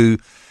or two.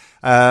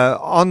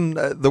 On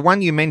the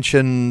one you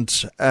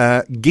mentioned,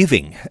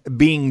 giving,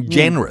 being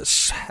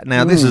generous.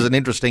 Now, this is an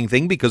interesting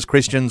thing because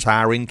Christians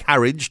are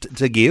encouraged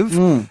to give.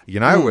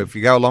 If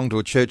you go along to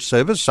a church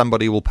service,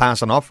 somebody will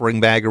pass an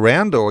offering bag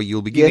around or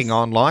you'll be giving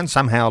online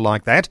somehow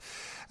like that.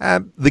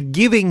 The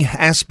giving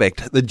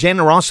aspect, the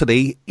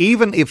generosity,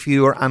 even if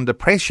you're under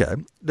pressure,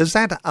 does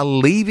that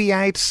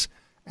alleviate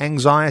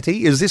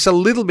anxiety? Is this a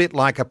little bit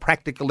like a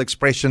practical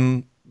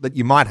expression that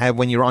you might have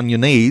when you're on your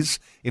knees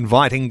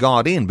inviting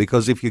God in?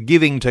 Because if you're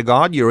giving to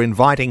God, you're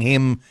inviting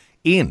Him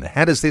in.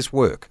 How does this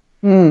work?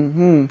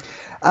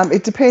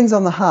 It depends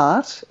on the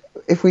heart.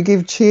 If we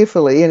give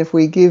cheerfully and if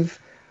we give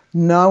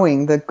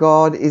knowing that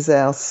God is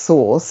our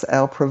source,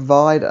 our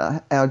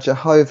provider, our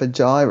Jehovah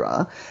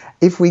Jireh,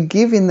 if we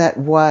give in that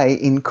way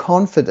in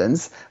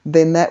confidence,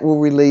 then that will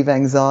relieve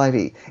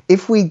anxiety.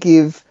 If we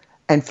give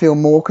and feel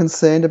more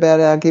concerned about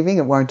our giving,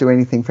 it won't do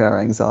anything for our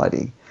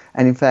anxiety.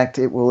 And in fact,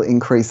 it will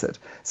increase it.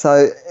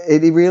 So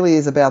it really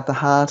is about the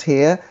heart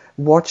here.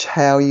 Watch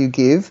how you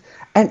give.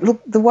 And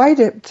look, the way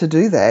to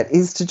do that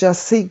is to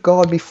just seek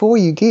God before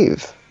you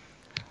give.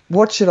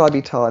 what should I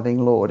be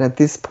tithing, Lord, at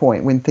this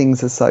point when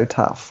things are so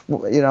tough?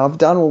 I've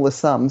done all the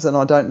sums and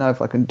I don't know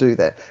if I can do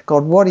that.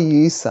 God, what are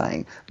you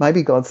saying?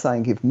 Maybe God's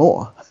saying give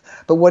more.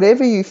 But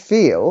whatever you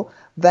feel,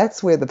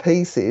 that's where the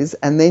peace is,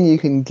 and then you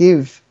can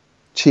give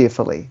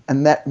cheerfully,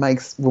 and that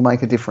will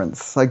make a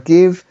difference. So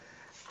give,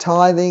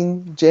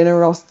 tithing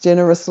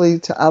generously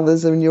to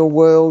others in your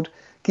world.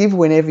 Give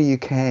whenever you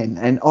can,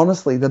 and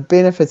honestly, the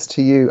benefits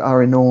to you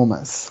are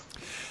enormous.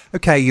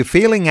 Okay, you're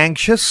feeling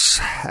anxious.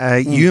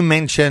 You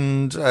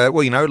mentioned,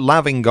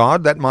 loving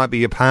God. That might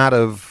be a part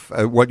of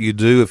what you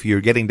do if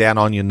you're getting down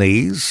on your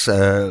knees,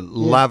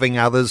 loving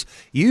others.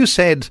 You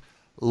said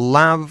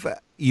love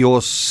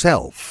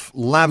yourself,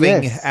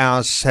 loving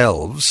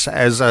ourselves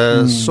as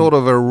a sort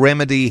of a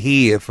remedy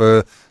here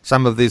for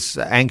some of this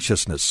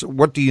anxiousness.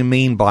 What do you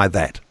mean by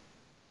that?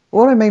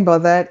 What I mean by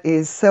that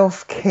is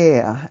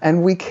self-care,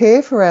 and we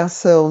care for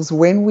ourselves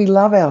when we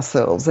love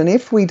ourselves. And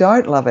if we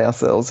don't love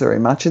ourselves very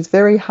much, it's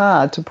very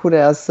hard to put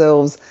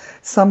ourselves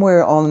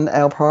somewhere on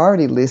our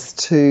priority list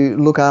to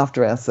look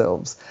after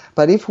ourselves.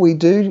 But if we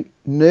do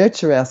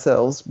nurture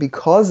ourselves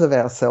because of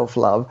our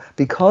self-love,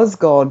 because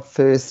God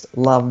first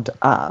loved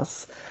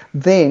us,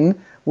 then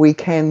we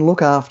can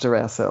look after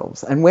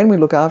ourselves. And when we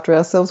look after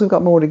ourselves, we've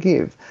got more to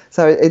give.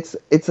 So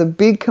it's a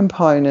big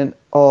component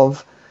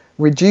of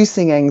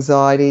reducing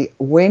anxiety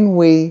when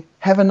we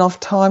have enough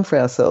time for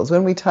ourselves,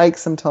 when we take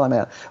some time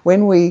out,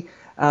 when we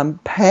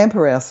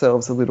pamper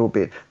ourselves a little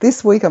bit.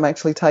 This week I'm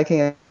actually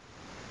taking a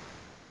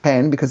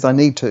hand because I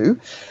need to,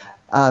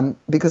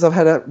 because I've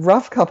had a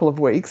rough couple of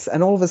weeks,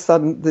 and all of a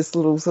sudden this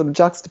little sort of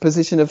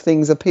juxtaposition of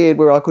things appeared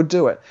where I could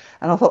do it.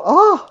 And I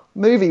thought,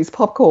 movies,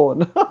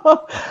 popcorn,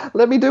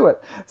 let me do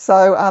it.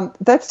 So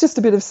that's just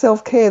a bit of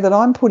self-care that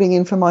I'm putting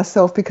in for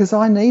myself because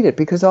I need it,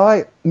 because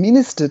I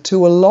minister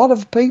to a lot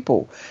of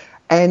people.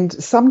 And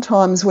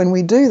sometimes when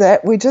we do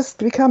that, we just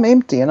become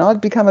empty. And I'd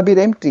become a bit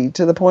empty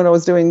to the point I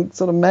was doing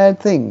sort of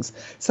mad things.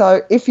 So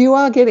if you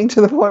are getting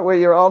to the point where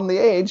you're on the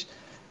edge,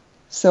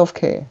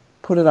 self-care,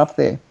 put it up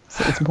there.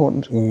 So it's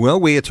important. Well,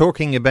 we are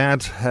talking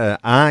about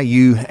Are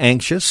You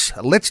Anxious?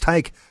 Let's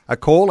take a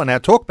call, and our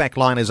talkback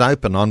line is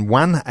open on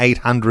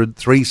 1-800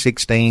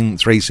 316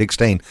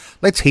 316.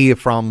 Let's hear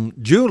from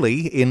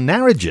Julie in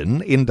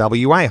Narrogin in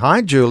WA.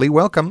 Hi, Julie.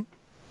 Welcome.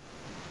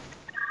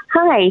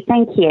 Hi,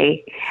 thank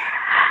you.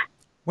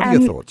 What are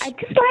your thoughts? I'd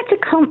just like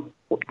to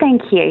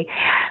thank you.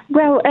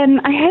 Well,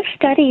 I have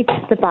studied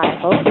the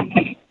Bible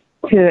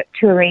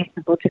to a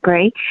reasonable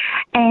degree,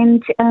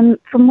 and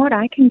from what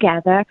I can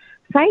gather,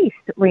 faith,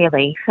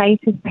 really.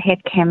 Faith is the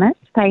head chemist,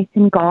 faith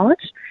in God,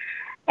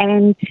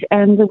 and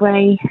the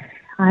way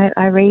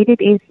I read it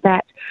is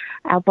that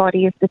our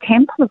body is the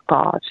temple of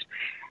God,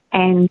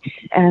 and,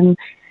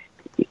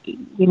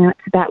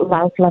 it's about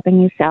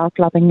loving yourself,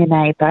 loving your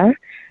neighbour.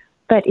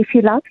 But if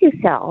you love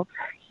yourself,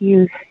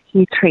 you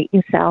treat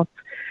yourself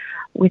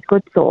with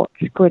good thoughts,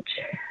 good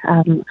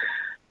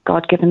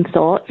God-given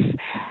thoughts,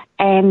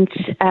 and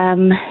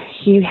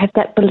you have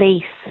that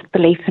belief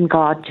in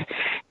God.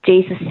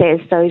 Jesus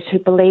says, those who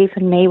believe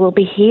in me will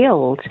be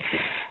healed.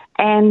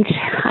 And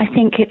I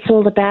think it's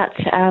all about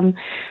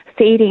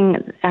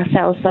feeding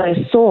ourselves those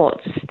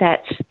thoughts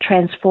that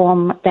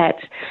transform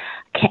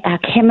our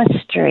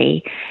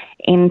chemistry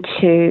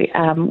into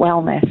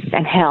wellness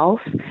and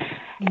health.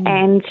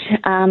 And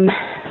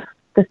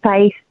the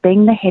faith,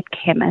 being the head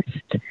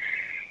chemist,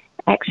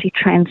 actually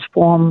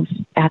transforms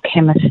our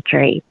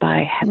chemistry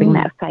by having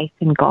that faith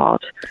in God.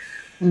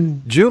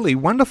 Julie,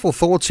 wonderful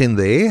thoughts in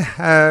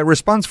there.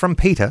 Response from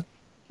Peta.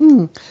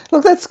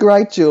 Look, that's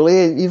great,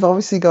 Julie. You've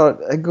obviously got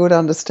a good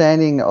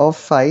understanding of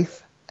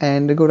faith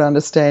and a good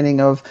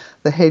understanding of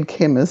the head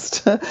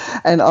chemist.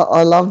 And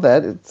I love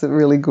that. It's a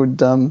really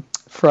good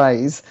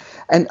phrase.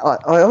 And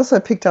I also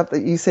picked up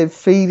that you said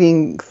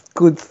feeding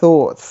good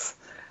thoughts.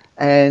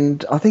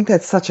 And I think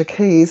that's such a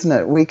key, isn't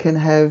it? We can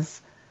have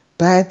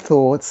bad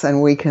thoughts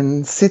and we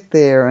can sit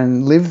there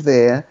and live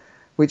there,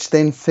 which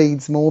then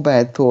feeds more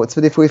bad thoughts.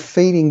 But if we're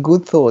feeding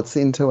good thoughts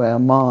into our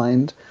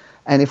mind,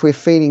 and if we're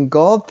feeding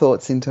God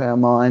thoughts into our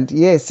mind,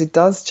 yes, it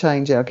does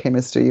change our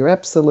chemistry. You're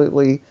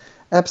absolutely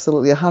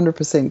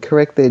 100%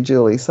 correct there,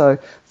 Julie. So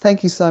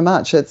thank you so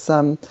much. It's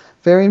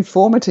very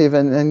informative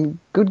and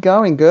good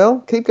going, girl.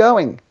 Keep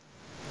going.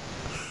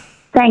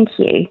 Thank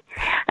you.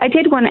 I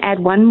did want to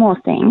add one more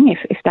thing,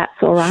 if that's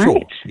all right.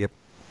 Sure. Yep.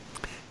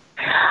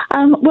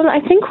 Well, I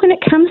think when it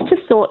comes to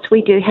thoughts,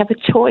 we do have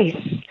a choice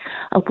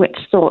of which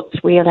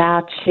thoughts we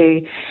allow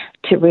to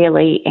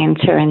really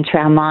enter into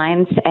our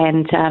minds,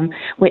 and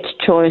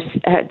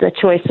the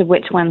choice of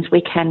which ones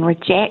we can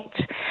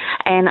reject.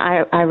 And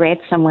I read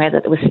somewhere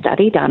that there was a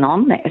study done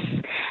on this,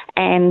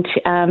 and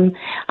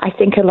I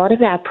think a lot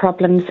of our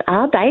problems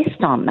are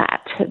based on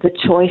that, the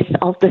choice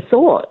of the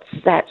thoughts.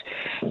 That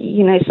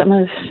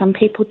some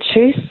people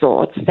choose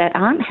thoughts that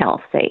aren't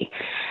healthy.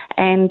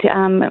 And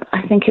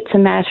I think it's a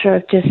matter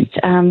of just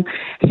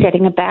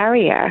setting a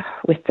barrier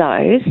with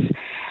those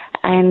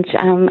and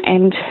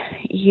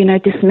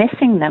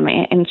dismissing them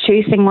and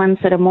choosing ones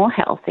that are more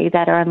healthy,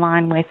 that are in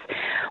line with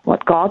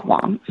what God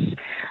wants.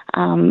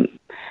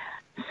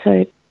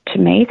 So to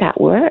me that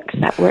works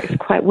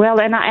quite well.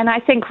 And I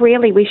think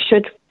really we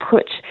should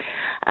put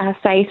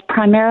faith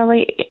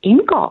primarily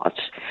in God.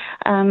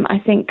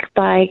 I think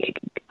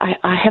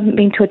I haven't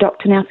been to a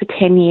doctor now for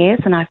 10 years,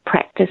 and I've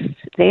practiced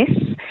this,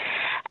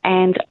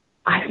 and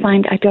I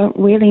find I don't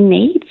really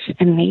need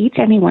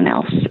anyone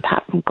else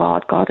apart from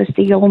God. God is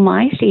the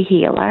almighty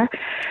healer.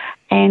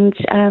 And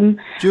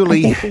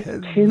Julie,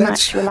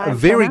 that's a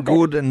very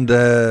good and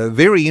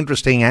very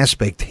interesting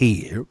aspect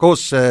here. Of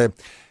course,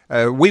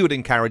 we would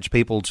encourage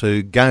people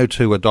to go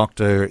to a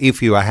doctor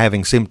if you are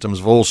having symptoms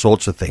of all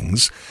sorts of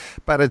things.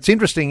 But it's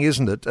interesting,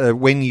 isn't it,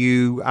 when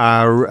you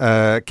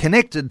are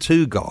connected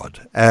to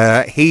God,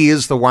 He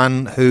is the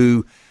one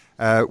who,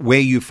 where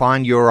you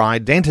find your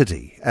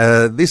identity.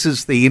 This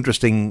is the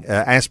interesting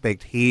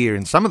aspect here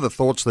in some of the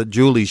thoughts that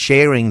Julie's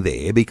sharing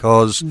there,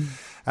 because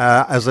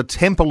as a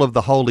temple of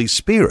the Holy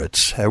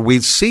Spirit, we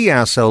see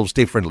ourselves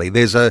differently.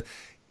 There's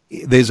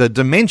a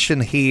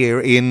dimension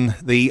here in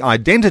the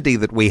identity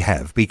that we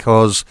have,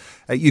 because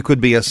you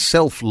could be a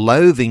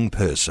self-loathing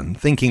person,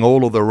 thinking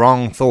all of the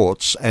wrong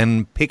thoughts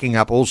and picking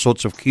up all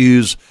sorts of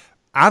cues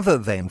other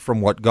than from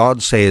what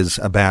God says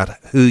about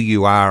who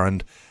you are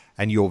and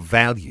your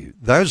value.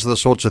 Those are the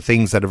sorts of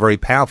things that are very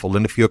powerful.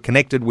 And if you're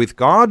connected with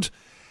God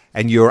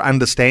and you're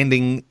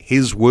understanding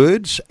His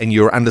words and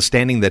you're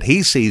understanding that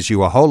He sees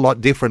you a whole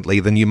lot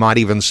differently than you might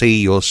even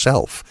see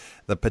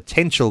yourself, the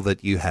potential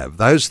that you have,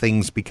 those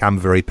things become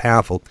very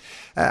powerful.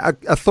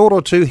 A thought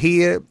or two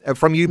here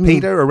from you,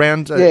 Peter,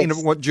 around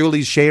what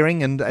Julie's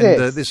sharing and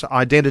this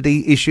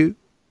identity issue?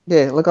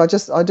 Yeah, look,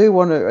 I do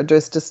want to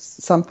address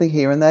just something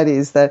here, and that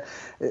is that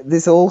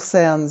this all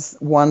sounds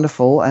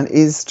wonderful and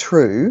is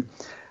true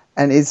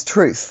and is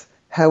truth.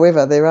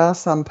 However, there are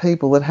some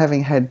people that,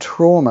 having had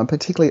trauma,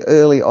 particularly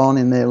early on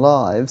in their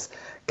lives,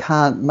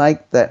 can't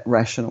make that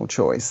rational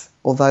choice,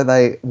 although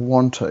they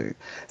want to.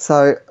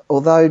 So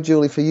although,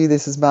 Julie, for you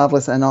this is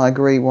marvellous, and I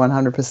agree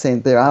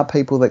 100%, there are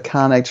people that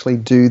can't actually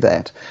do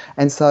that.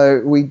 And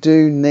so we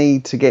do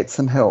need to get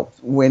some help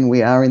when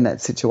we are in that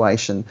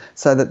situation,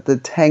 so that the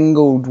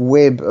tangled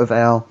web of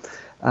our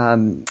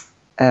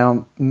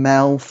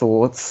mal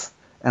thoughts,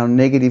 our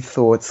negative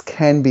thoughts,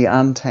 can be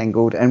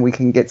untangled and we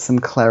can get some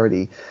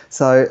clarity.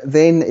 So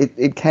then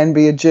it can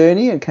be a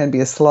journey, it can be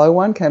a slow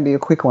one, can be a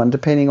quick one,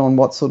 depending on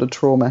what sort of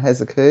trauma has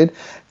occurred,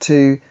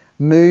 to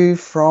move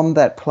from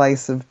that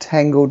place of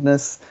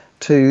tangledness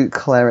to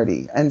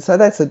clarity. And so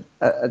that's it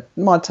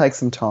might take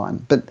some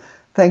time. But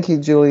thank you,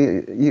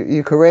 Julie.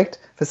 You're correct.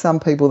 For some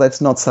people, that's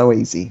not so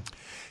easy.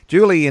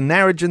 Julie in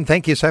Narrogin,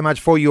 thank you so much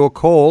for your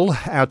call.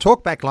 Our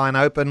talkback line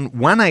open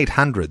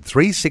 1800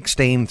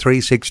 316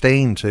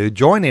 316 to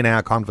join in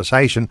our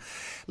conversation.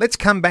 Let's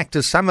come back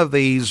to some of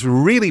these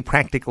really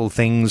practical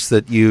things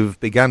that you've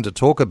begun to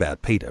talk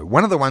about, Peter.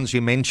 One of the ones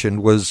you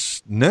mentioned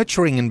was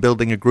nurturing and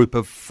building a group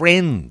of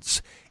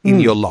friends in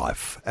your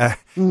life.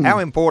 How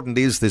important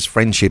is this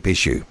friendship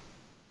issue?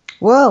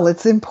 Well,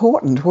 it's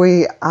important.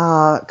 We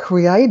are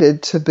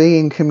created to be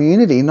in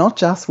community, not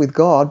just with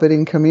God, but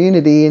in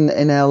community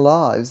in our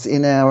lives,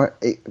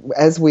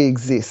 as we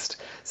exist.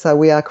 So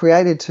we are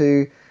created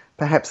to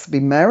perhaps be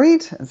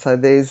married, and so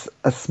there's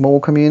a small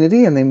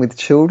community, and then with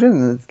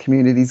children, the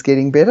community's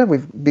getting bigger.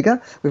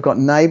 We've got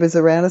neighbours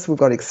around us, we've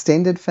got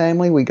extended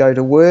family, we go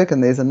to work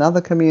and there's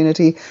another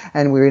community,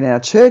 and we're in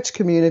our church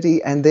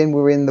community, and then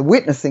we're in the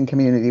witnessing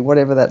community,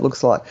 whatever that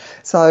looks like.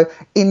 So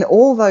in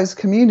all those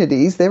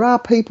communities, there are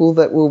people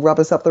that will rub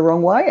us up the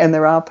wrong way, and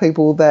there are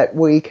people that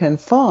we can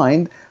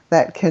find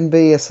that can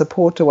be a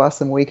support to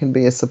us and we can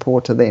be a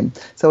support to them.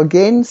 So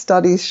again,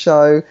 studies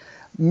show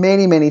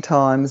many, many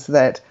times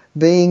that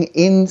being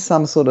in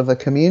some sort of a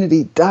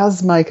community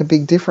does make a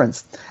big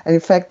difference. And in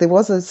fact, there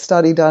was a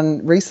study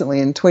done recently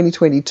in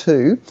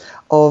 2022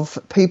 of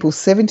people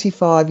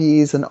 75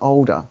 years and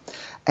older.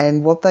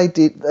 And what they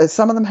did,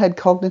 some of them had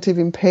cognitive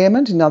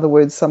impairment, in other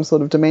words, some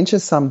sort of dementia,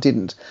 some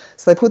didn't.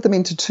 So they put them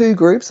into two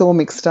groups, all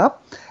mixed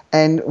up.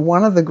 And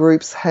one of the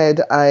groups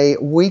had a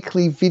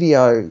weekly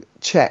video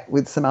chat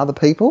with some other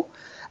people,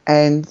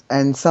 and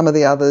some of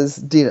the others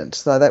didn't.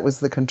 So that was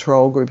the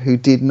control group who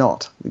did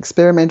not. The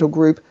experimental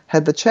group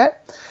had the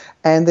chat,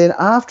 and then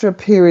after a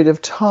period of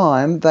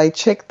time, they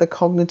checked the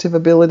cognitive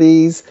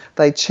abilities,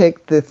 they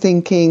checked the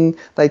thinking,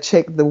 they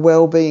checked the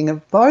well-being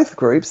of both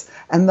groups,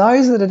 and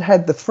those that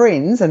had the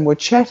friends and were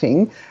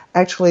chatting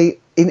actually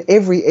in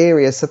every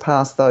area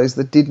surpassed those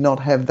that did not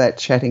have that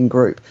chatting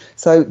group.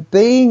 So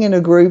being in a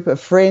group of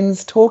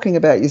friends, talking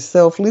about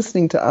yourself,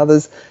 listening to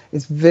others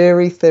is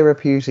very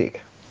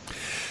therapeutic.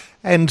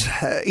 And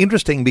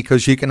interesting,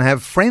 because you can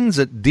have friends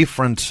at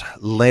different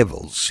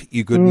levels.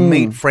 You could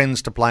meet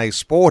friends to play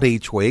sport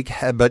each week,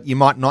 but you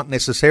might not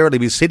necessarily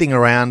be sitting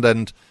around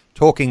and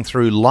talking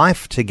through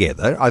life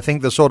together. I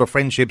think the sort of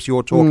friendships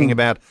you're talking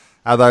about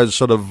are those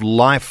sort of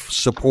life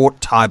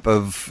support type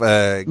of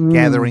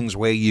gatherings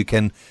where you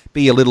can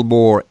be a little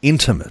more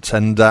intimate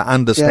and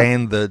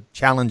understand the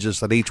challenges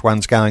that each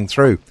one's going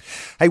through.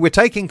 Hey, we're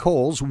taking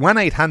calls,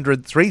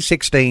 1800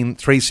 316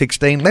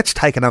 316. Let's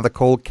take another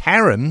call.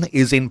 Karen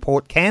is in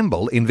Port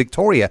Campbell in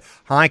Victoria.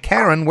 Hi,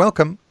 Karen.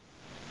 Welcome.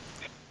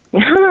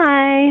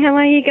 Hi, how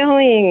are you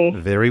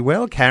going? Very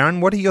well,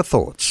 Karen. What are your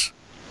thoughts?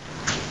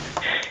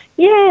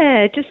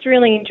 Yeah, just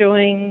really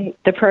enjoying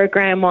the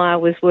program while I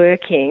was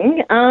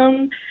working.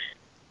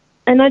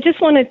 And I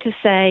just wanted to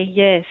say,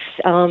 yes,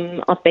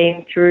 I've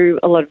been through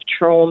a lot of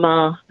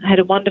trauma. I had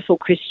a wonderful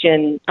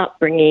Christian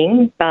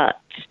upbringing, but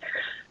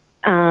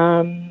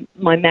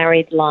my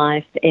married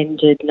life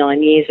ended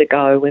 9 years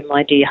ago when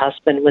my dear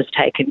husband was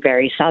taken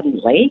very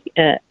suddenly.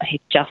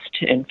 He'd just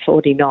turned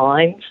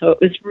 49, so it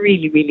was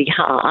really, really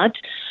hard.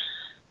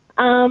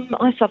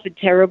 I suffered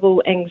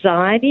terrible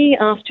anxiety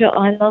after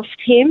I lost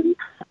him,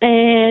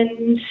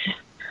 and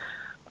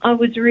I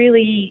was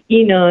really,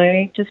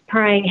 just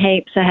praying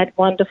heaps. I had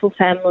wonderful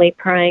family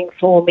praying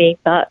for me,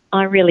 but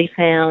I really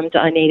found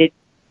I needed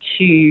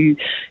to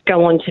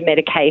go on to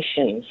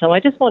medication. So I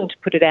just wanted to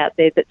put it out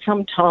there that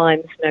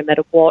sometimes, no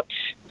matter what,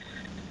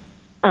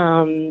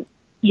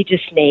 you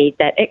just need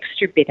that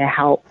extra bit of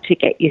help to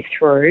get you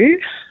through,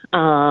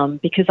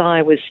 because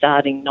I was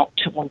starting not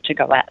to want to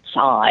go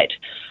outside.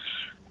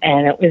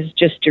 And it was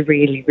just a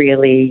really,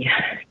 really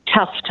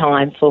tough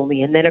time for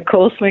me. And then, of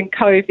course, when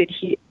COVID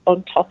hit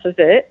on top of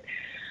it,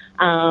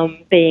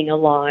 being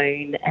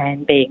alone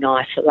and being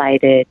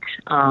isolated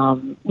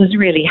was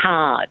really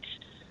hard.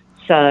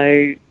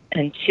 So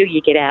until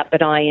you get out,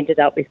 but I ended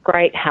up with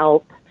great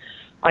help.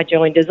 I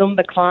joined a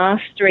Zumba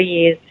class 3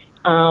 years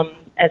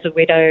as a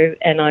widow,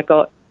 and I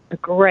got a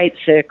great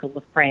circle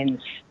of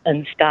friends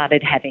and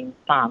started having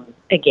fun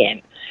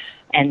again.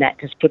 And that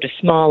just put a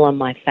smile on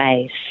my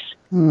face.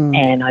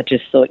 And I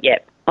just thought,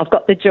 yep, I've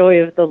got the joy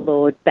of the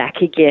Lord back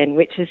again,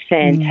 which is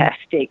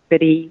fantastic.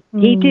 But he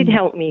did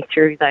help me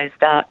through those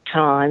dark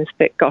times.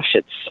 But gosh,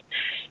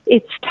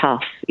 it's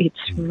tough. It's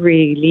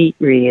really,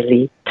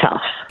 really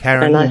tough.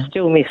 Karen, and I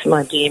still miss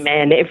my dear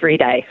man every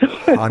day.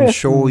 I'm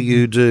sure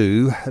you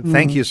do.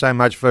 Thank you so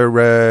much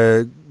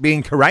for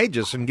being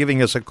courageous and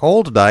giving us a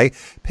call today.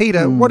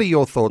 Peter, what are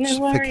your thoughts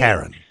for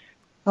Karen?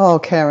 Oh,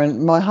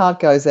 Karen, my heart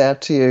goes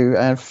out to you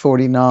at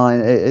 49.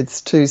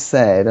 It's too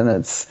sad and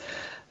it's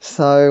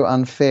so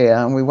unfair,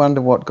 and we wonder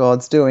what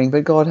God's doing,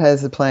 but God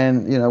has a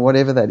plan,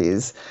 whatever that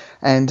is.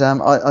 And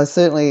I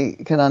certainly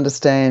can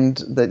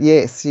understand that,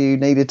 yes, you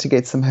needed to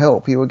get some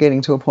help. You were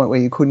getting to a point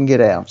where you couldn't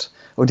get out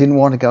or didn't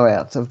want to go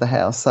out of the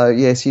house. So,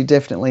 yes, you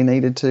definitely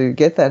needed to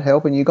get that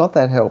help, and you got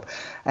that help.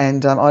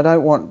 And I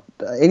don't want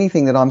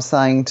anything that I'm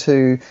saying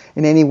to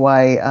in any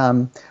way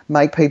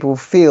make people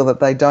feel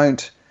that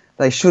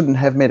they shouldn't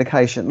have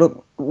medication.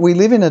 Look, we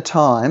live in a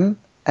time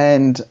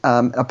and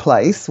a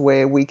place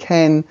where we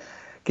can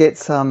get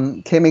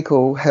some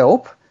chemical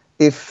help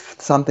if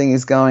something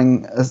is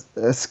going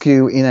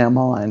askew in our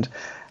mind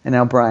and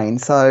our brain.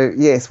 So,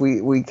 yes,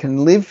 we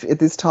can live at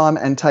this time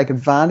and take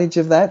advantage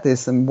of that. There's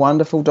some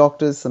wonderful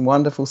doctors, some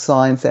wonderful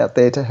science out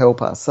there to help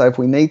us. So if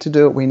we need to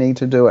do it, we need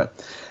to do it.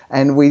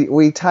 And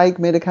we take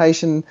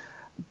medication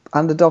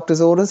under doctor's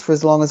orders for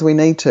as long as we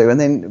need to, and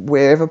then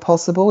wherever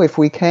possible, if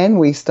we can,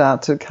 we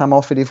start to come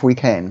off it if we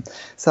can.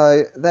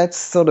 So that's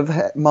sort of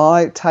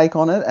my take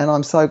on it, and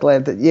I'm so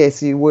glad that,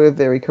 yes, you were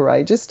very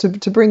courageous to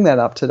bring that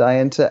up today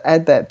and to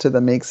add that to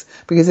the mix,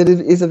 because it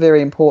is a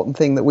very important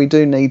thing that we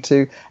do need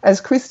to,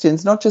 as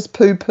Christians, not just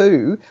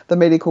poo-poo the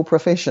medical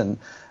profession.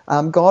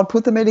 God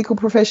put the medical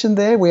profession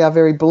there. We are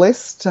very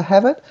blessed to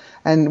have it,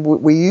 and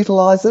we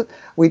utilise it.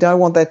 We don't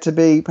want that to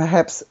be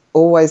perhaps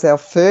always our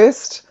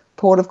first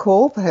port of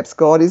call. Perhaps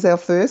God is our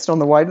first on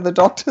the way to the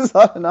doctors,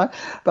 I don't know.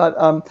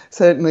 But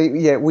certainly,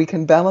 yeah, we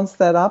can balance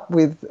that up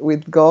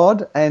with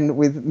God and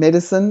with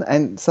medicine,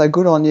 and so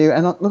good on you.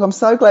 And look, I'm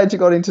so glad you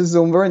got into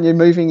Zumba and you're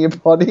moving your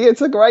body.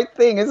 It's a great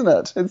thing, isn't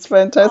it? It's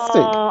fantastic.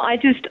 Oh,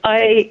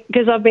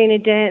 because I've been a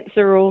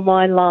dancer all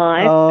my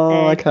life. Oh,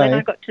 and okay. When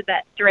I got to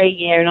that 3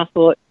 year, and I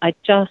thought, I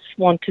just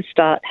want to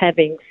start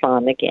having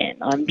fun again.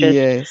 I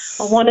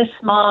want to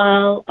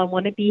smile. I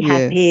want to be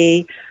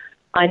happy.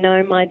 I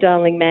know my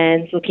darling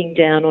man's looking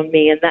down on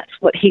me, and that's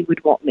what he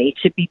would want me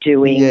to be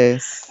doing.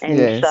 Yes.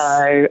 And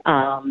so,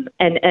 and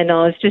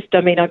I was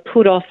I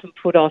put off.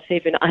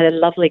 Even I had a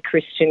lovely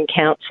Christian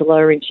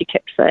counsellor, and she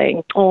kept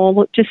saying, "Oh,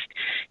 look, just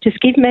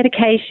give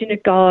medication a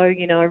go.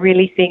 I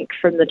really think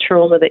from the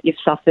trauma that you've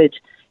suffered,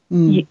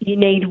 you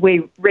need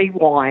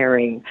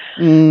rewiring."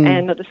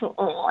 And I just thought,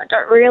 I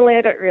don't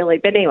really.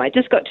 But anyway, I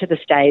just got to the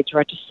stage where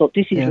I just thought,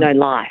 this is no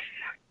life.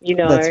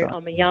 Right.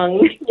 I'm a young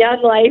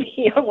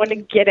lady. I want to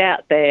get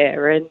out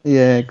there, and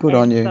good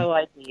on you. So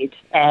I did,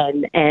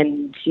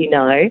 and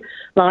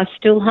life's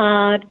still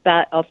hard,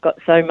 but I've got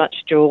so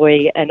much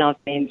joy, and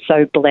I've been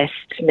so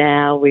blessed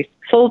now with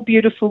 4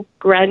 beautiful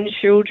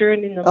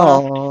grandchildren in the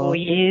last 4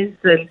 years,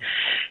 and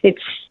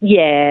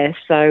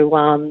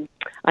So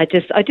I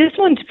just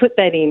wanted to put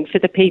that in for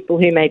the people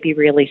who may be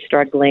really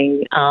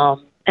struggling,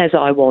 as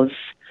I was.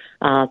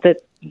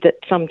 That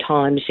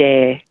sometimes,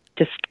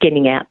 just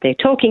getting out there,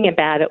 talking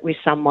about it with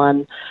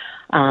someone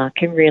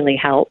can really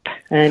help.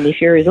 And if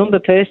you're a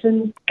Zumba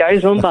person, go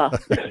Zumba.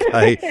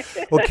 Okay.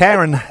 Well,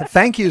 Karen,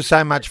 thank you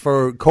so much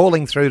for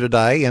calling through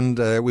today, and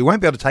we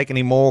won't be able to take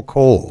any more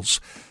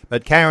calls.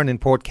 But Karen in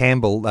Port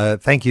Campbell,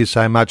 thank you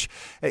so much.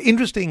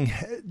 Interesting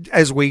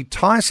as we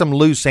tie some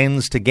loose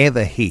ends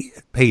together here,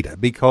 Peter,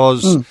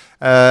 because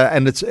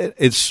and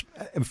it's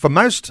for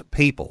most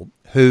people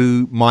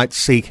who might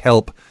seek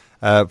help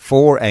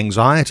for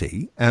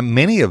anxiety,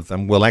 many of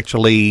them will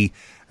actually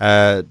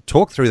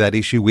talk through that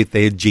issue with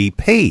their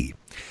GP.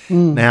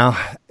 Now,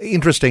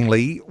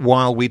 interestingly,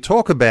 while we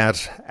talk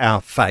about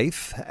our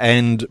faith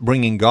and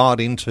bringing God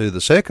into the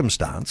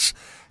circumstance,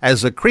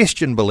 as a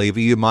Christian believer,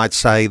 you might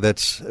say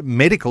that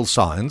medical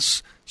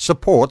science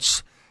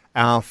supports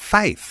our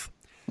faith.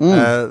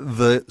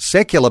 The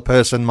secular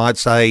person might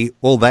say,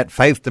 well, that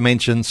faith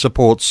dimension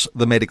supports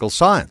the medical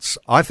science.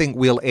 I think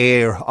we'll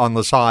err on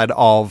the side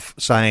of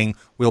saying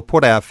we'll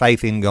put our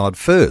faith in God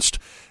first.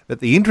 But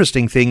the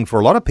interesting thing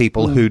for a lot of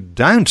people who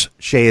don't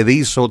share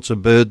these sorts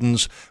of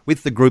burdens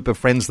with the group of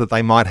friends that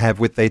they might have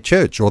with their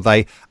church, or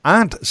they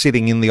aren't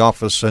sitting in the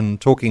office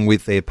and talking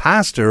with their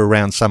pastor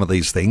around some of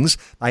these things,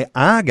 they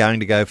are going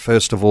to go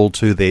first of all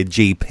to their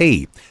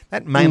GP.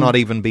 That may not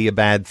even be a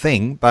bad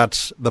thing,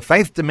 but the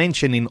faith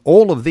dimension in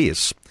all of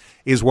this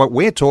is what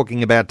we're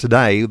talking about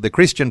today. The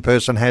Christian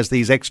person has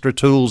these extra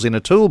tools in a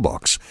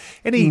toolbox.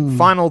 Any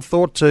final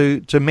thought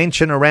to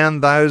mention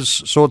around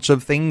those sorts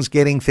of things,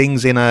 getting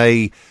things in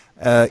a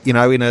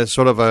in a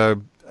sort of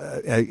a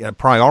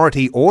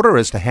priority order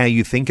as to how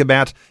you think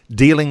about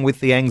dealing with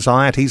the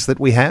anxieties that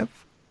we have?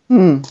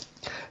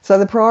 So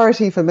the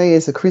priority for me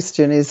as a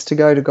Christian is to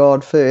go to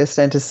God first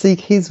and to seek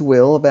his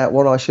will about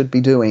what I should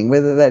be doing.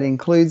 Whether that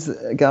includes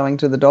going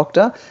to the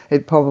doctor,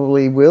 it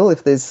probably will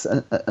if there's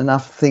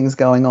enough things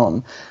going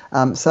on.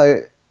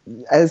 So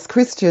as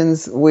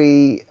Christians,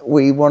 we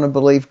want to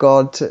believe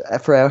God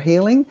for our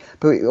healing,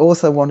 but we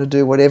also want to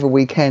do whatever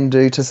we can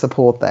do to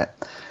support that.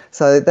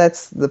 So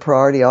that's the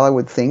priority, I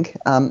would think.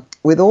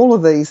 With all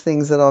of these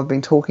things that I've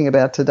been talking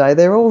about today,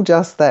 they're all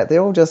just that.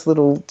 They're all just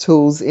little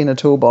tools in a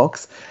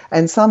toolbox,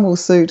 and some will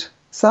suit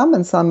some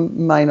and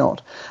some may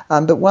not.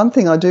 But one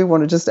thing I do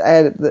want to just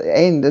add at the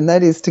end, and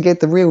that is to get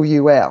the real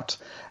you out.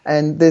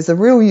 And there's a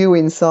real you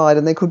inside,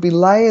 and there could be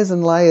layers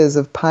and layers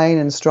of pain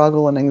and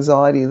struggle and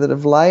anxiety that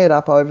have layered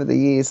up over the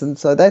years, and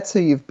so that's who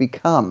you've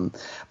become.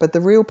 But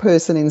the real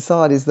person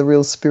inside is the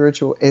real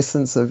spiritual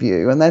essence of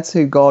you, and that's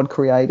who God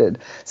created.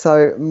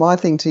 So my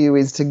thing to you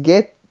is to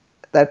get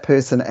that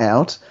person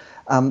out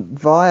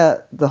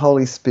via the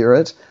Holy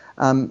Spirit,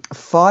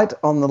 fight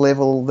on the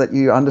level that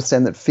you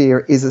understand that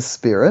fear is a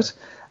spirit,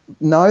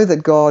 know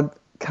that God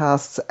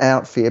casts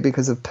out fear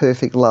because of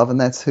perfect love, and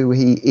that's who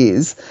he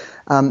is.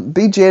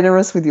 Be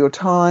generous with your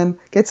time.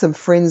 Get some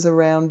friends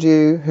around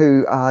you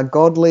who are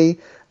godly,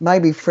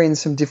 maybe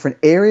friends from different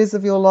areas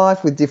of your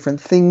life with different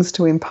things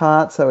to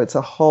impart, so it's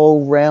a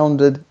whole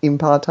rounded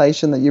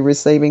impartation that you're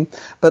receiving.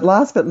 But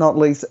last but not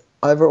least,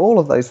 over all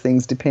of those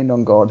things, depend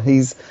on God.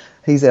 He's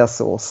our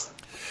source.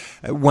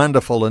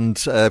 Wonderful.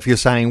 And if you're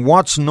saying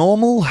what's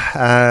normal,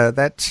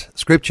 that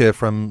scripture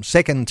from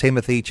 2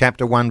 Timothy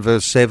chapter 1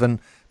 verse 7,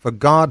 for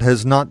God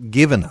has not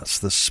given us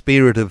the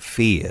spirit of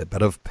fear,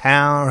 but of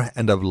power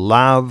and of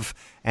love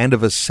and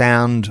of a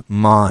sound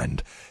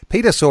mind.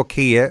 Peter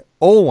Soorkia,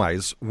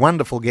 always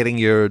wonderful getting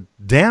your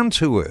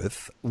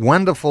down-to-earth,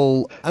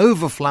 wonderful,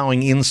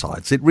 overflowing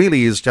insights. It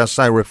really is just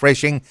so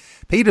refreshing.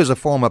 Peter's a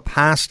former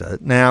pastor,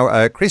 now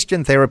a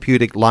Christian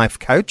therapeutic life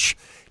coach.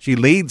 She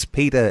leads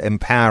Peta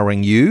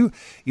Empowering You.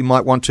 You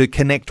might want to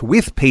connect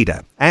with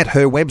Peta at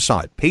her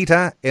website,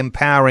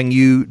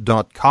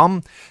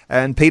 PetaEmpoweringYou.com.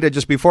 And Peta,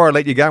 just before I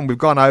let you go, and we've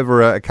gone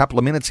over a couple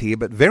of minutes here,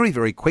 but very,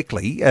 very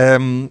quickly,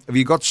 have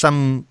you got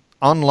some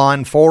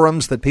online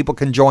forums that people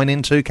can join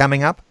into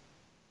coming up?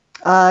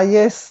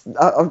 Yes.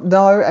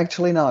 No,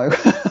 actually, no.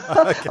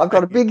 Okay. I've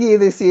got a big year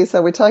this year,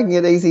 so we're taking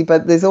it easy,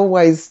 but there's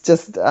always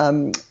just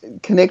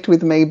connect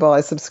with me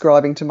by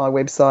subscribing to my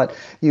website.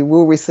 You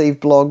will receive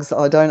blogs.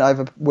 I don't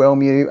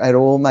overwhelm you at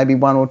all, maybe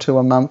 1 or 2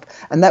 a month.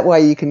 And that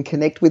way you can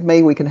connect with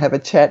me. We can have a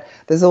chat.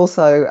 There's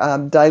also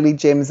daily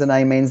gems and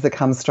amens that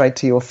come straight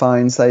to your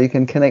phone, so you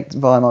can connect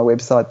via my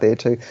website there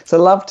too. So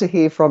love to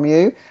hear from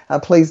you.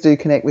 Please do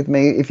connect with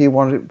me if you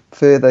want to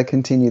further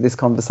continue this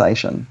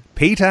conversation.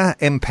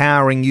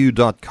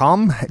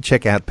 PetaEmpoweringYou.com.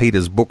 Check out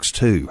Peter's books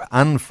too,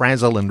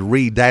 Unfrazzle and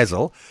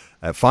Redazzle,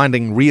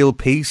 Finding Real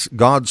Peace,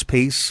 God's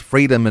Peace,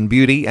 Freedom and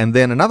Beauty, and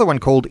then another one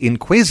called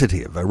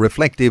Inquisitive, a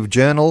reflective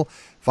journal,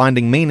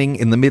 Finding Meaning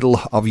in the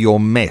Middle of Your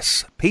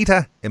Mess.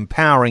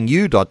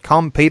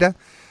 PetaEmpoweringYou.com. Peter,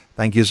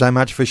 thank you so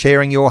much for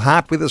sharing your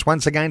heart with us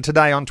once again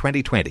today on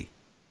 2020.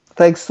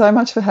 Thanks so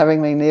much for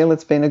having me, Neil.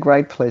 It's been a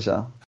great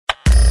pleasure.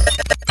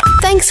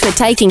 Thanks for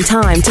taking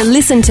time to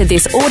listen to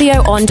this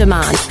audio on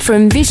demand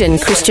from Vision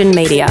Christian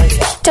Media.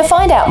 To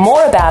find out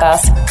more about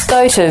us,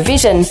 go to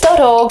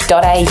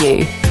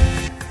vision.org.au.